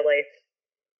accidentally.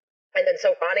 And then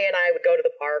so Bonnie and I would go to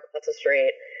the bar across the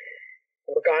street.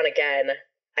 We're gone again.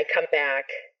 I come back,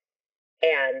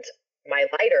 and my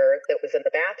lighter that was in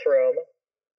the bathroom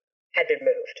had been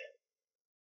moved.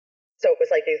 So it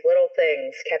was like these little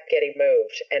things kept getting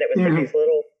moved, and it was like these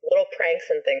little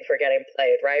pranks and things were getting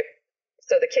played, right?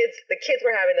 So the kids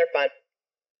were having their fun.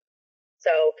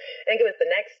 So I think it was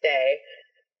the next day.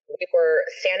 We were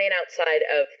standing outside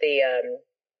of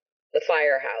the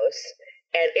firehouse,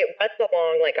 and it runs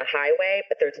along like a highway,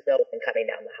 but there's no one coming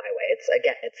down the highway.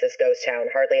 It's this ghost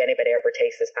town. Hardly anybody ever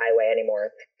takes this highway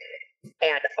anymore.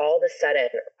 And all of a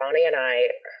sudden, Bonnie and I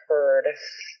heard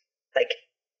like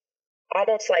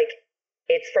almost like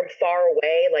it's from far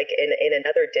away, like in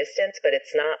another distance, but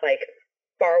it's not like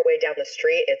far away down the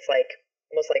street. It's like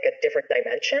almost like a different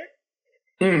dimension.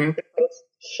 Mm-hmm.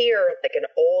 Hear like an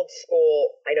old school,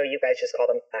 I know you guys just call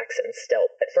them klaxons still,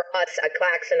 but for us, a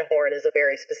klaxon horn is a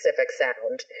very specific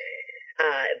sound.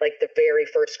 Like the very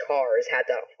first cars had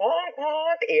the honk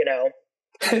honk,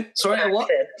 Sorry, klaxon. What?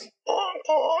 Honk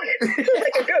honk,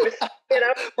 like a goose,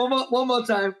 One more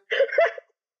time.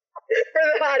 For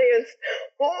the audience,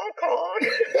 honk honk.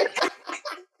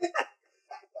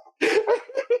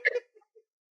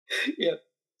 Yeah.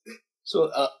 So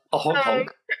a honk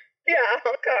honk. Yeah,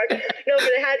 honk honk. No,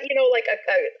 but it had, like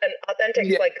an authentic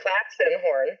like klaxon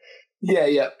horn. Yeah,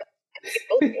 yeah.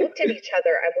 We both looked at each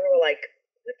other and we were like,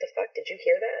 "What the fuck? Did you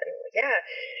hear that?" And we're like, "Yeah."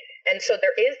 And so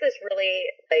there is this really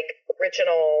like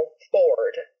original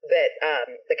Ford that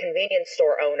the convenience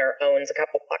store owner owns a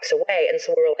couple blocks away, and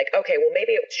so we were like, "Okay, well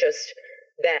maybe it was just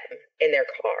them in their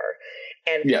car,"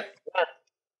 and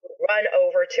run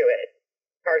over to it.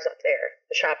 Car's not there.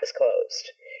 The shop is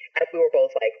closed. And we were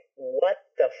both like, what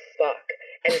the fuck?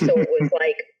 And so it was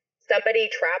like somebody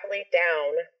traveling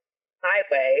down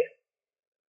highway,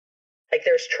 like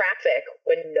there's traffic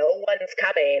when no one's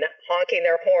coming, honking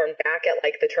their horn back at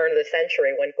like the turn of the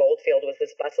century when Goldfield was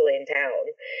this bustling town.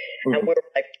 Mm-hmm. And we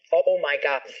were like, oh my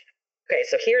God. Okay,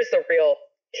 so here's the real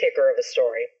kicker of the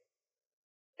story.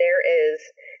 There is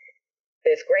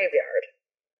this graveyard.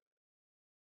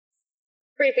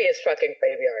 Creepiest fucking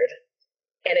graveyard,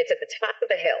 and it's at the top of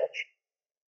a hill,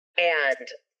 and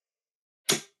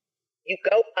you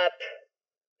go up.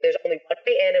 There's only one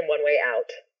way in and one way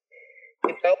out.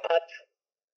 You go up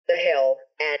the hill,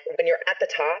 and when you're at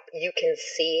the top, you can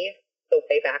see the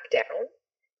way back down,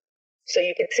 so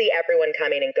you can see everyone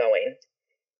coming and going.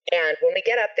 And when we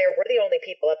get up there, we're the only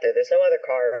people up there. There's no other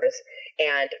cars,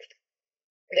 and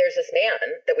there's this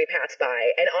man that we pass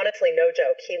by, and honestly, no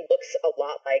joke, he looks a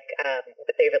lot like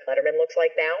what David Letterman looks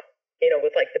like now,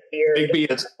 with like the beard. Big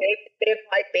beard. Big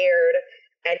white beard,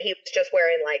 and he was just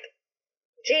wearing like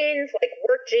jeans, like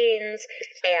work jeans,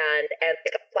 and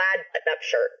like a plaid button-up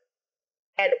shirt.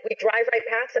 And we drive right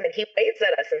past him, and he waves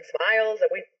at us and smiles,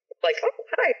 and we like, oh,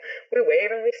 hi. We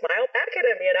wave and we smile back at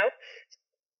him,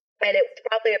 And it was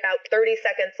probably about 30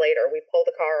 seconds later, we pull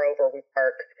the car over, we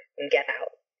park, and get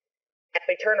out. And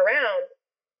we turn around,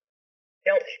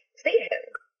 we don't see him.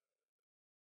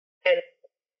 And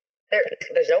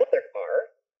there's no other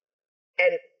car.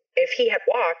 And if he had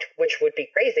walked, which would be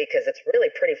crazy because it's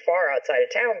really pretty far outside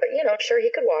of town, but, sure,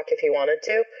 he could walk if he wanted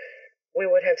to, we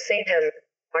would have seen him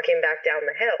walking back down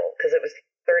the hill because it was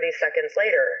 30 seconds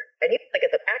later. And he was like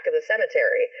at the back of the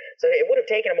cemetery. So it would have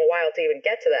taken him a while to even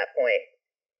get to that point.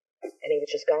 And he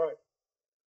was just gone.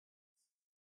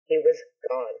 He was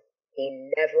gone.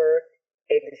 He never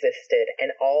existed,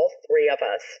 and all three of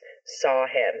us saw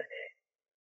him,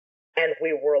 and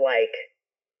we were like,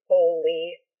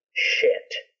 holy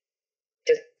shit,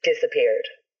 just disappeared.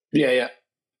 Yeah.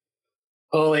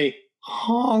 Holy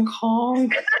honk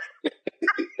honk.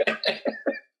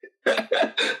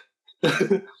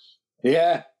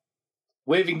 Yeah,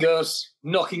 waving ghosts,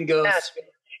 knocking ghosts. Yeah.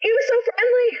 He was so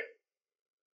friendly.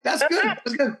 That's good.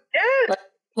 That's good. Yeah,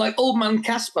 like old man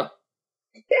Casper.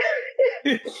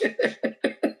 Yeah.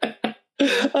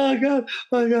 Oh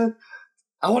God.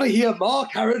 I want to hear more,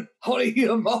 Karen. I want to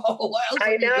hear more. What else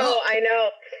I know.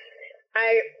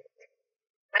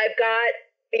 I've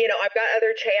got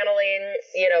other channeling,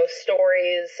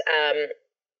 stories.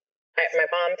 My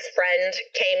mom's friend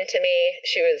came to me.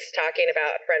 She was talking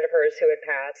about a friend of hers who had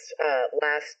passed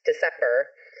last December,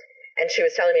 and she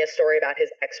was telling me a story about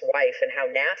his ex-wife and how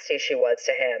nasty she was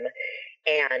to him.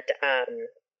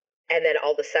 And then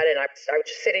all of a sudden, I was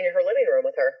just sitting in her living room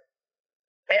with her.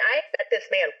 And I met this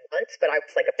man once, but I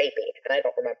was like a baby, and I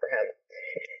don't remember him.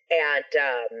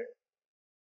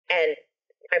 And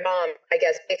my mom, I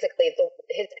guess, basically,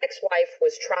 his ex-wife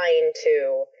was trying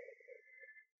to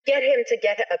get him to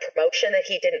get a promotion that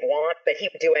he didn't want, but he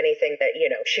would do anything that,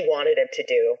 she wanted him to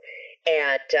do.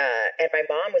 And my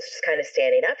mom was just kind of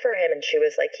standing up for him, and she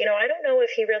was like, I don't know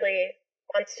if he really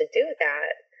wants to do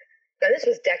that. And this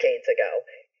was decades ago.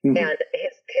 Mm-hmm. And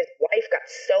his wife got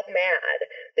so mad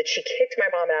that she kicked my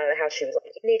mom out of the house. She was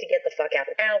like, you need to get the fuck out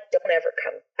now. Don't ever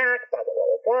come back, blah, blah, blah,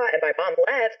 blah, blah. And my mom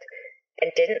left and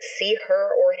didn't see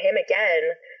her or him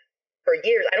again for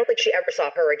years. I don't think she ever saw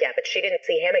her again, but she didn't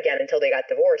see him again until they got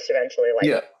divorced eventually, 10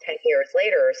 years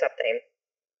later or something.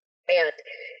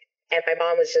 And my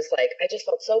mom was just like, I just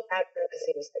felt so bad for him because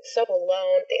he was like so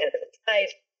alone at the end of his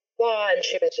life, blah. And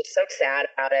she was just so sad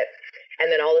about it. And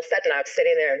then all of a sudden I was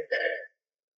sitting there and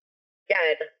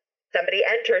again, somebody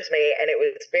enters me, and it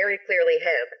was very clearly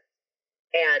him.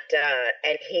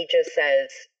 And he just says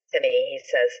to me, he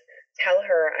says, tell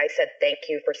her I said thank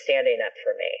you for standing up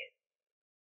for me.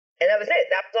 And that was it.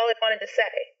 That was all I wanted to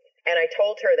say. And I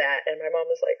told her that, and my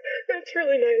mom was like, that's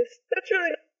really nice. That's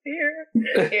really nice to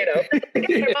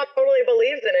hear. My mom totally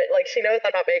believes in it. Like, she knows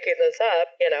I'm not making this up,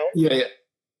 Yeah.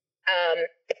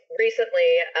 Recently,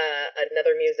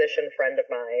 another musician friend of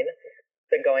mine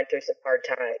been going through some hard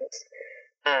times.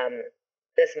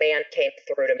 This man came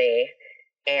through to me,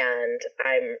 and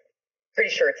I'm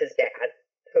pretty sure it's his dad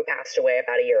who passed away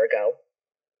about a year ago.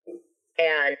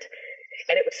 And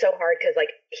it was so hard because,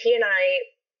 like, he and I,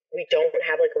 we don't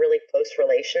have, like, a really close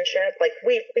relationship. Like,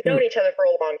 we've known each other for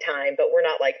a long time, but we're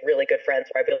not, like, really good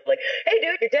friends where I'd be like, hey,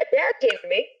 dude, your dead dad came to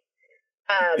me.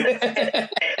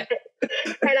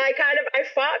 And I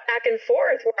fought back and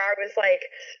forth where I was like,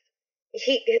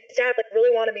 his dad, like,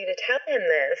 really wanted me to tell him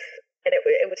this. And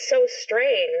it was so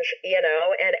strange, and I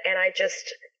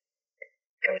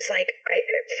was like,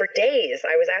 for days,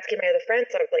 I was asking my other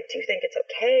friends, I was like, do you think it's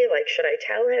okay? Like, should I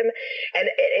tell him? And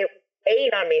it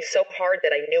weighed on me so hard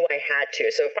that I knew I had to.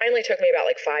 So it finally took me about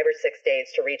like 5 or 6 days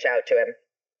to reach out to him.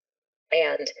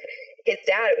 And his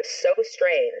dad, it was so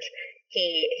strange.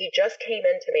 He just came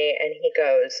into me and he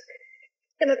goes,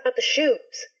 ask him about the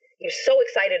shoes. He was so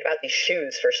excited about these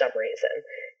shoes for some reason.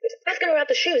 He was, ask him about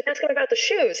the shoes. Ask him about the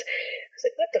shoes. I was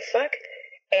like, what the fuck?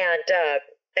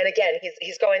 And again,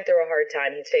 he's going through a hard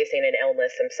time. He's facing an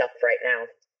illness himself right now.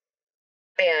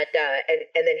 And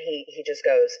then he just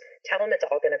goes, tell him it's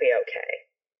all going to be okay.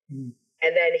 Mm.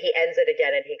 And then he ends it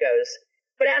again and he goes,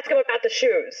 but ask him about the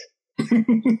shoes.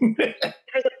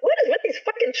 I was like, what is with these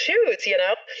fucking shoes, And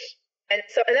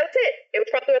that was it. It was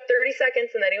probably about 30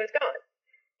 seconds and then he was gone.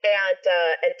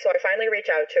 And so I finally reach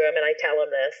out to him and I tell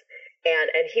him this,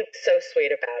 and he was so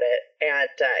sweet about it. And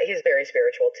he's very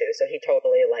spiritual too, so he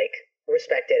totally like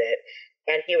respected it.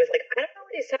 And he was like, I don't know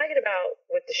what he's talking about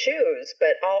with the shoes,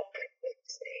 but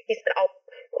he said, I'll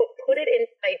put it in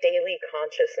my daily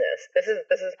consciousness. This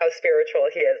is how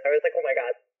spiritual he is. I was like, oh my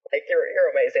God, like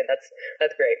you're amazing.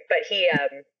 That's great. But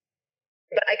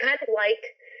but I kind of like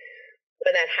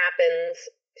when that happens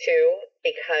too,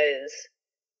 because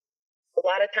a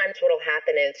lot of times what'll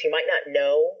happen is you might not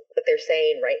know what they're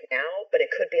saying right now, but it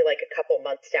could be like a couple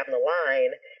months down the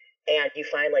line and you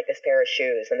find like this pair of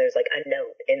shoes and there's like a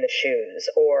note in the shoes,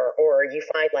 or you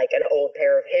find like an old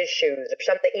pair of his shoes or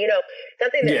something,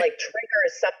 something that like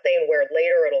triggers something where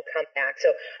later it'll come back.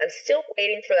 So I'm still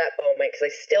waiting for that moment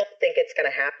because I still think it's going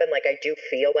to happen. Like I do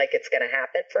feel like it's going to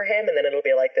happen for him, and then it'll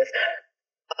be like this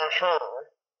aha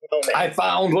moment. I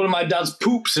found one of my dad's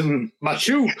poops in my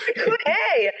shoe.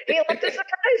 Hey, he left a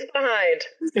surprise behind.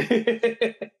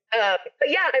 But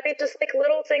yeah, I mean, just like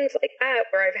little things like that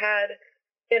where I've had,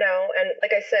 and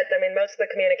like I said, I mean, most of the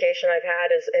communication I've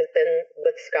had has been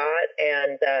with Scott,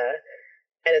 and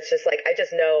it's just like, I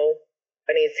just know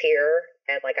when he's here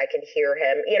and like I can hear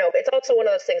him. It's also one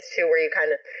of those things too where you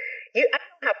kind of, I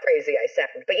don't know how crazy I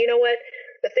sound, but you know what?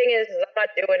 The thing is I'm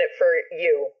not doing it for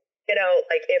you.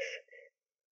 Like if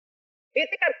you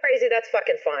think I'm crazy, that's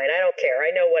fucking fine. I don't care.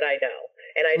 I know what I know,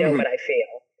 and I know what I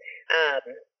feel.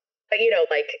 But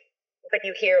like when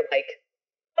you hear like,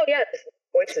 oh yeah, this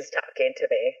voice is talking to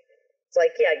me. It's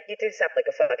like, yeah, you do sound like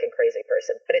a fucking crazy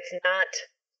person, but it's not.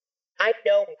 I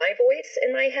know my voice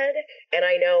in my head, and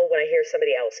I know when I hear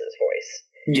somebody else's voice.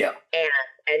 Yeah.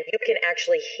 And you can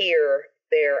actually hear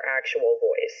their actual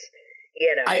voice.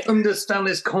 I understand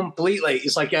this completely.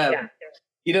 It's like,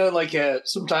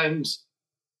 sometimes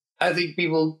I think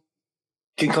people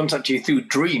can contact you through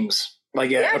dreams.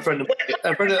 Like a friend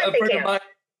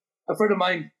of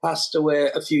mine passed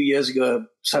away a few years ago.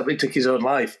 Sadly, took his own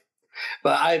life.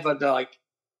 But I've had like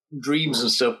dreams and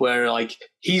stuff where like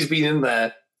he's been in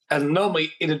there, and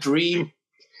normally in a dream,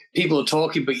 people are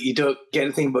talking, but you don't get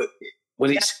anything. But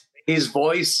when it's his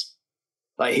voice,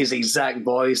 like his exact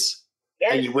voice,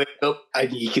 and you wake up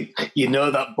and you know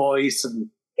that voice, and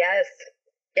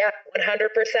Yeah,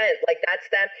 100%. Like that's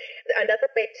them.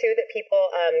 Another way too that people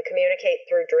communicate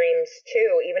through dreams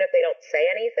too, even if they don't say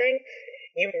anything,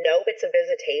 it's a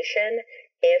visitation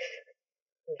if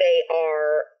they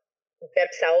are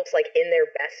themselves like in their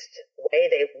best way.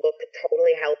 They look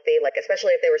totally healthy, like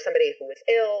especially if they were somebody who was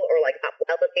ill or like not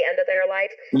well at the end of their life.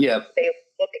 Yeah, they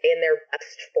look in their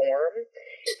best form,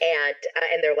 and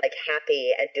they're like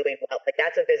happy and doing well. Like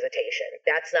that's a visitation.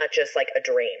 That's not just like a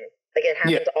dream. Like it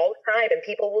happens all the time, and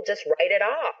people will just write it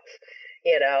off,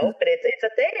 But it's a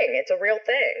thing. It's a real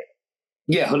thing.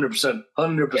 Yeah, 100%,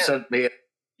 100%.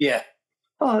 Yeah.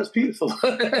 Oh, that's beautiful.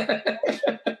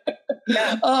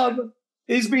 Yeah.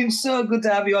 It's been so good to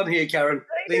have you on here, Karen.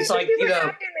 It's like,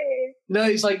 no,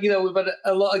 it's like, we've had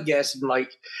a lot of guests, and like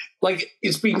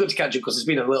it's been good to catch up because it's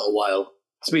been a little while.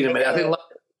 It's been a minute. I think last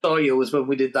I saw you was when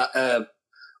we did that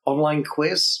online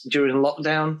quiz during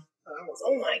lockdown.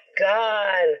 Oh my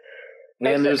God.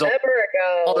 That and was forever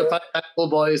ago. All the Fat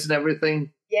Boys and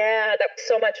everything. Yeah, that was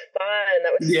so much fun.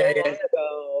 That was so long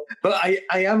ago. But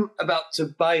I am about to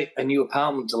buy a new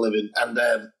apartment to live in,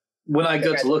 and when I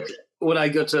go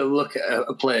to look at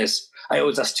a place, I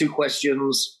always ask two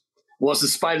questions: what's the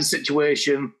spider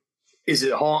situation? Is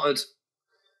it haunted?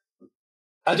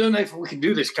 I don't know if we can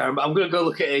do this, Karen, but I'm going to go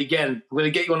look at it again. I'm going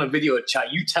to get you on a video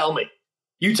chat. You tell me.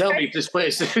 You tell me if this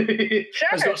place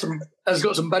has got some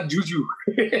bad juju.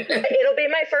 It'll be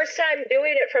my first time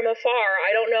doing it from afar.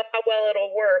 I don't know how well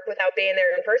it'll work without being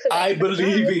there in person. I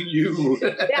believe in you.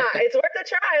 Yeah, it's worth a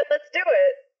try. Let's do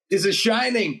it. It's a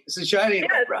shining.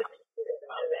 Yes.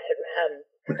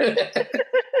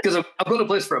 Because I've got a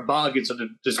place for a bargain, so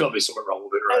there's got to be something wrong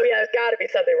with it, right? Oh yeah, there's got to be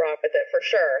something wrong with it for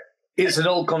sure. It's an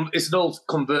old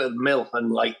converted mill,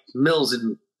 and like mills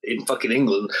in fucking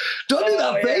England. Don't do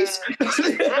that, face. I don't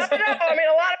know. I mean,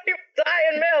 a lot of people die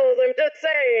in mills. I'm just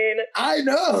saying. I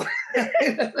know.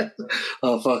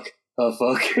 Oh fuck.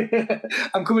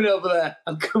 I'm coming over there.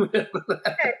 Okay.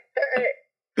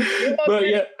 But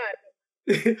yeah.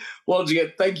 Once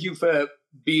again, thank you for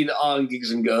being on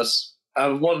Gigs and Ghosts.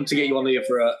 I've wanted to get you on here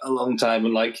for a long time,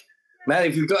 and like, man,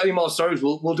 if you've got any more stories,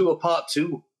 we'll do a part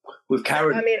 2 with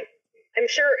Karen. I mean, I'm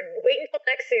sure. Wait until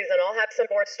next season. I'll have some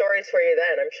more stories for you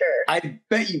then. I'm sure. I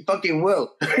bet you fucking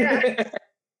will. Yeah.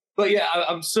 But yeah,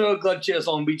 I'm so glad Cheers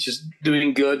Long Beach is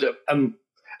doing good.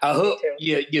 I hope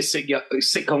your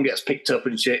sitcom gets picked up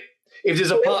and shit. If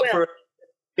there's a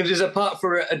part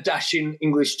for a dashing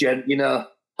English gent,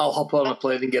 I'll hop on a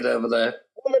plane and get over there.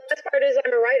 Well, the best part is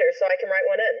I'm a writer, so I can write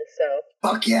one in. So.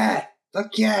 Fuck yeah.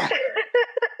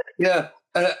 Yeah,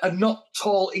 a not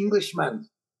tall Englishman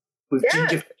with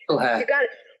ginger facial hair. You got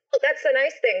it. Well, that's the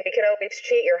nice thing. We can always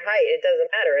cheat your height. It doesn't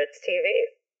matter. It's TV.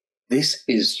 This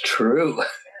is true.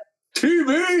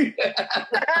 TV!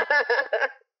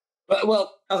 But,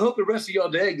 well, I hope the rest of your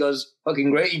day goes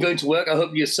fucking great. You're going to work. I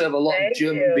hope you serve a lot of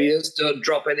German beers. Don't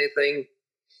drop anything.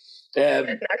 Knock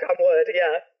on wood,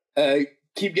 yeah.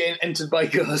 Keep getting entered by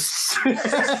ghosts. I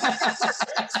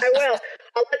will.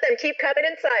 I'll let them keep coming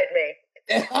inside me.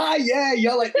 Yeah,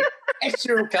 you're like the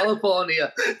Esther of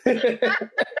California.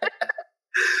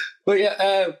 But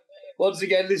yeah, once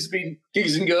again, this has been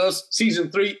Gigs and Ghosts,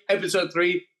 Season 3, Episode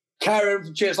 3. Karen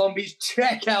from Cheers Long Beach.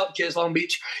 Check out Cheers Long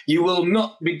Beach. You will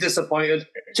not be disappointed.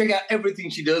 Check out everything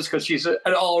she does because she's an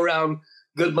all-around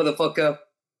good motherfucker.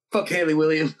 Fuck Hayley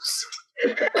Williams.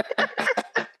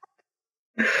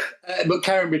 But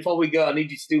Karen, before we go, I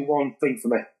need you to do one thing for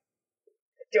me.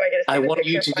 Do I get? I want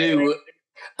you to do.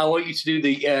 I want you to do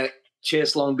the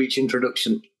Chase Long Beach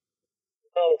introduction.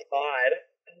 Oh God.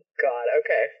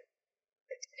 Okay.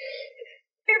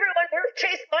 Hey everyone, we're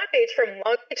Chase Long Beach from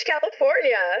Long Beach,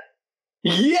 California.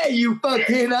 Yeah, you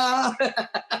fucking are.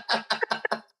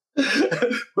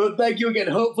 But thank you again.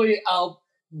 Hopefully, I'll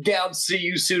get out to see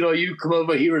you soon, or you come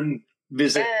over here and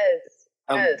visit.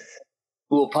 Yes.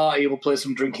 We'll party. We'll play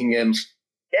some drinking games.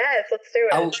 Yes, let's do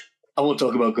it. I won't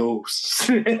talk about ghosts.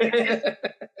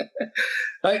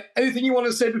 Right, anything you want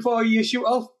to say before you shoot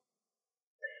off?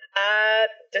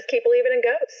 Just keep believing in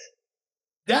ghosts.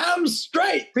 Damn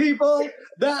straight, people.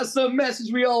 That's the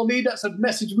message we all need. That's the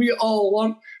message we all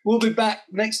want. We'll be back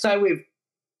next time with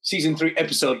Season 3,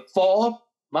 Episode 4.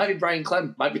 Might be Brian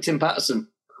Clem. Might be Tim Patterson.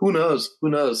 Who knows?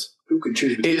 Who can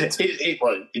choose? It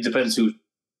depends who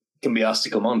can be asked to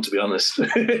come on, to be honest.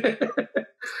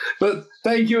 But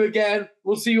thank you again.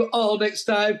 We'll see you all next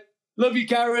time. Love you,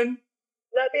 Karen.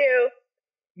 Love you.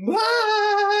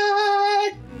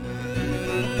 Bye.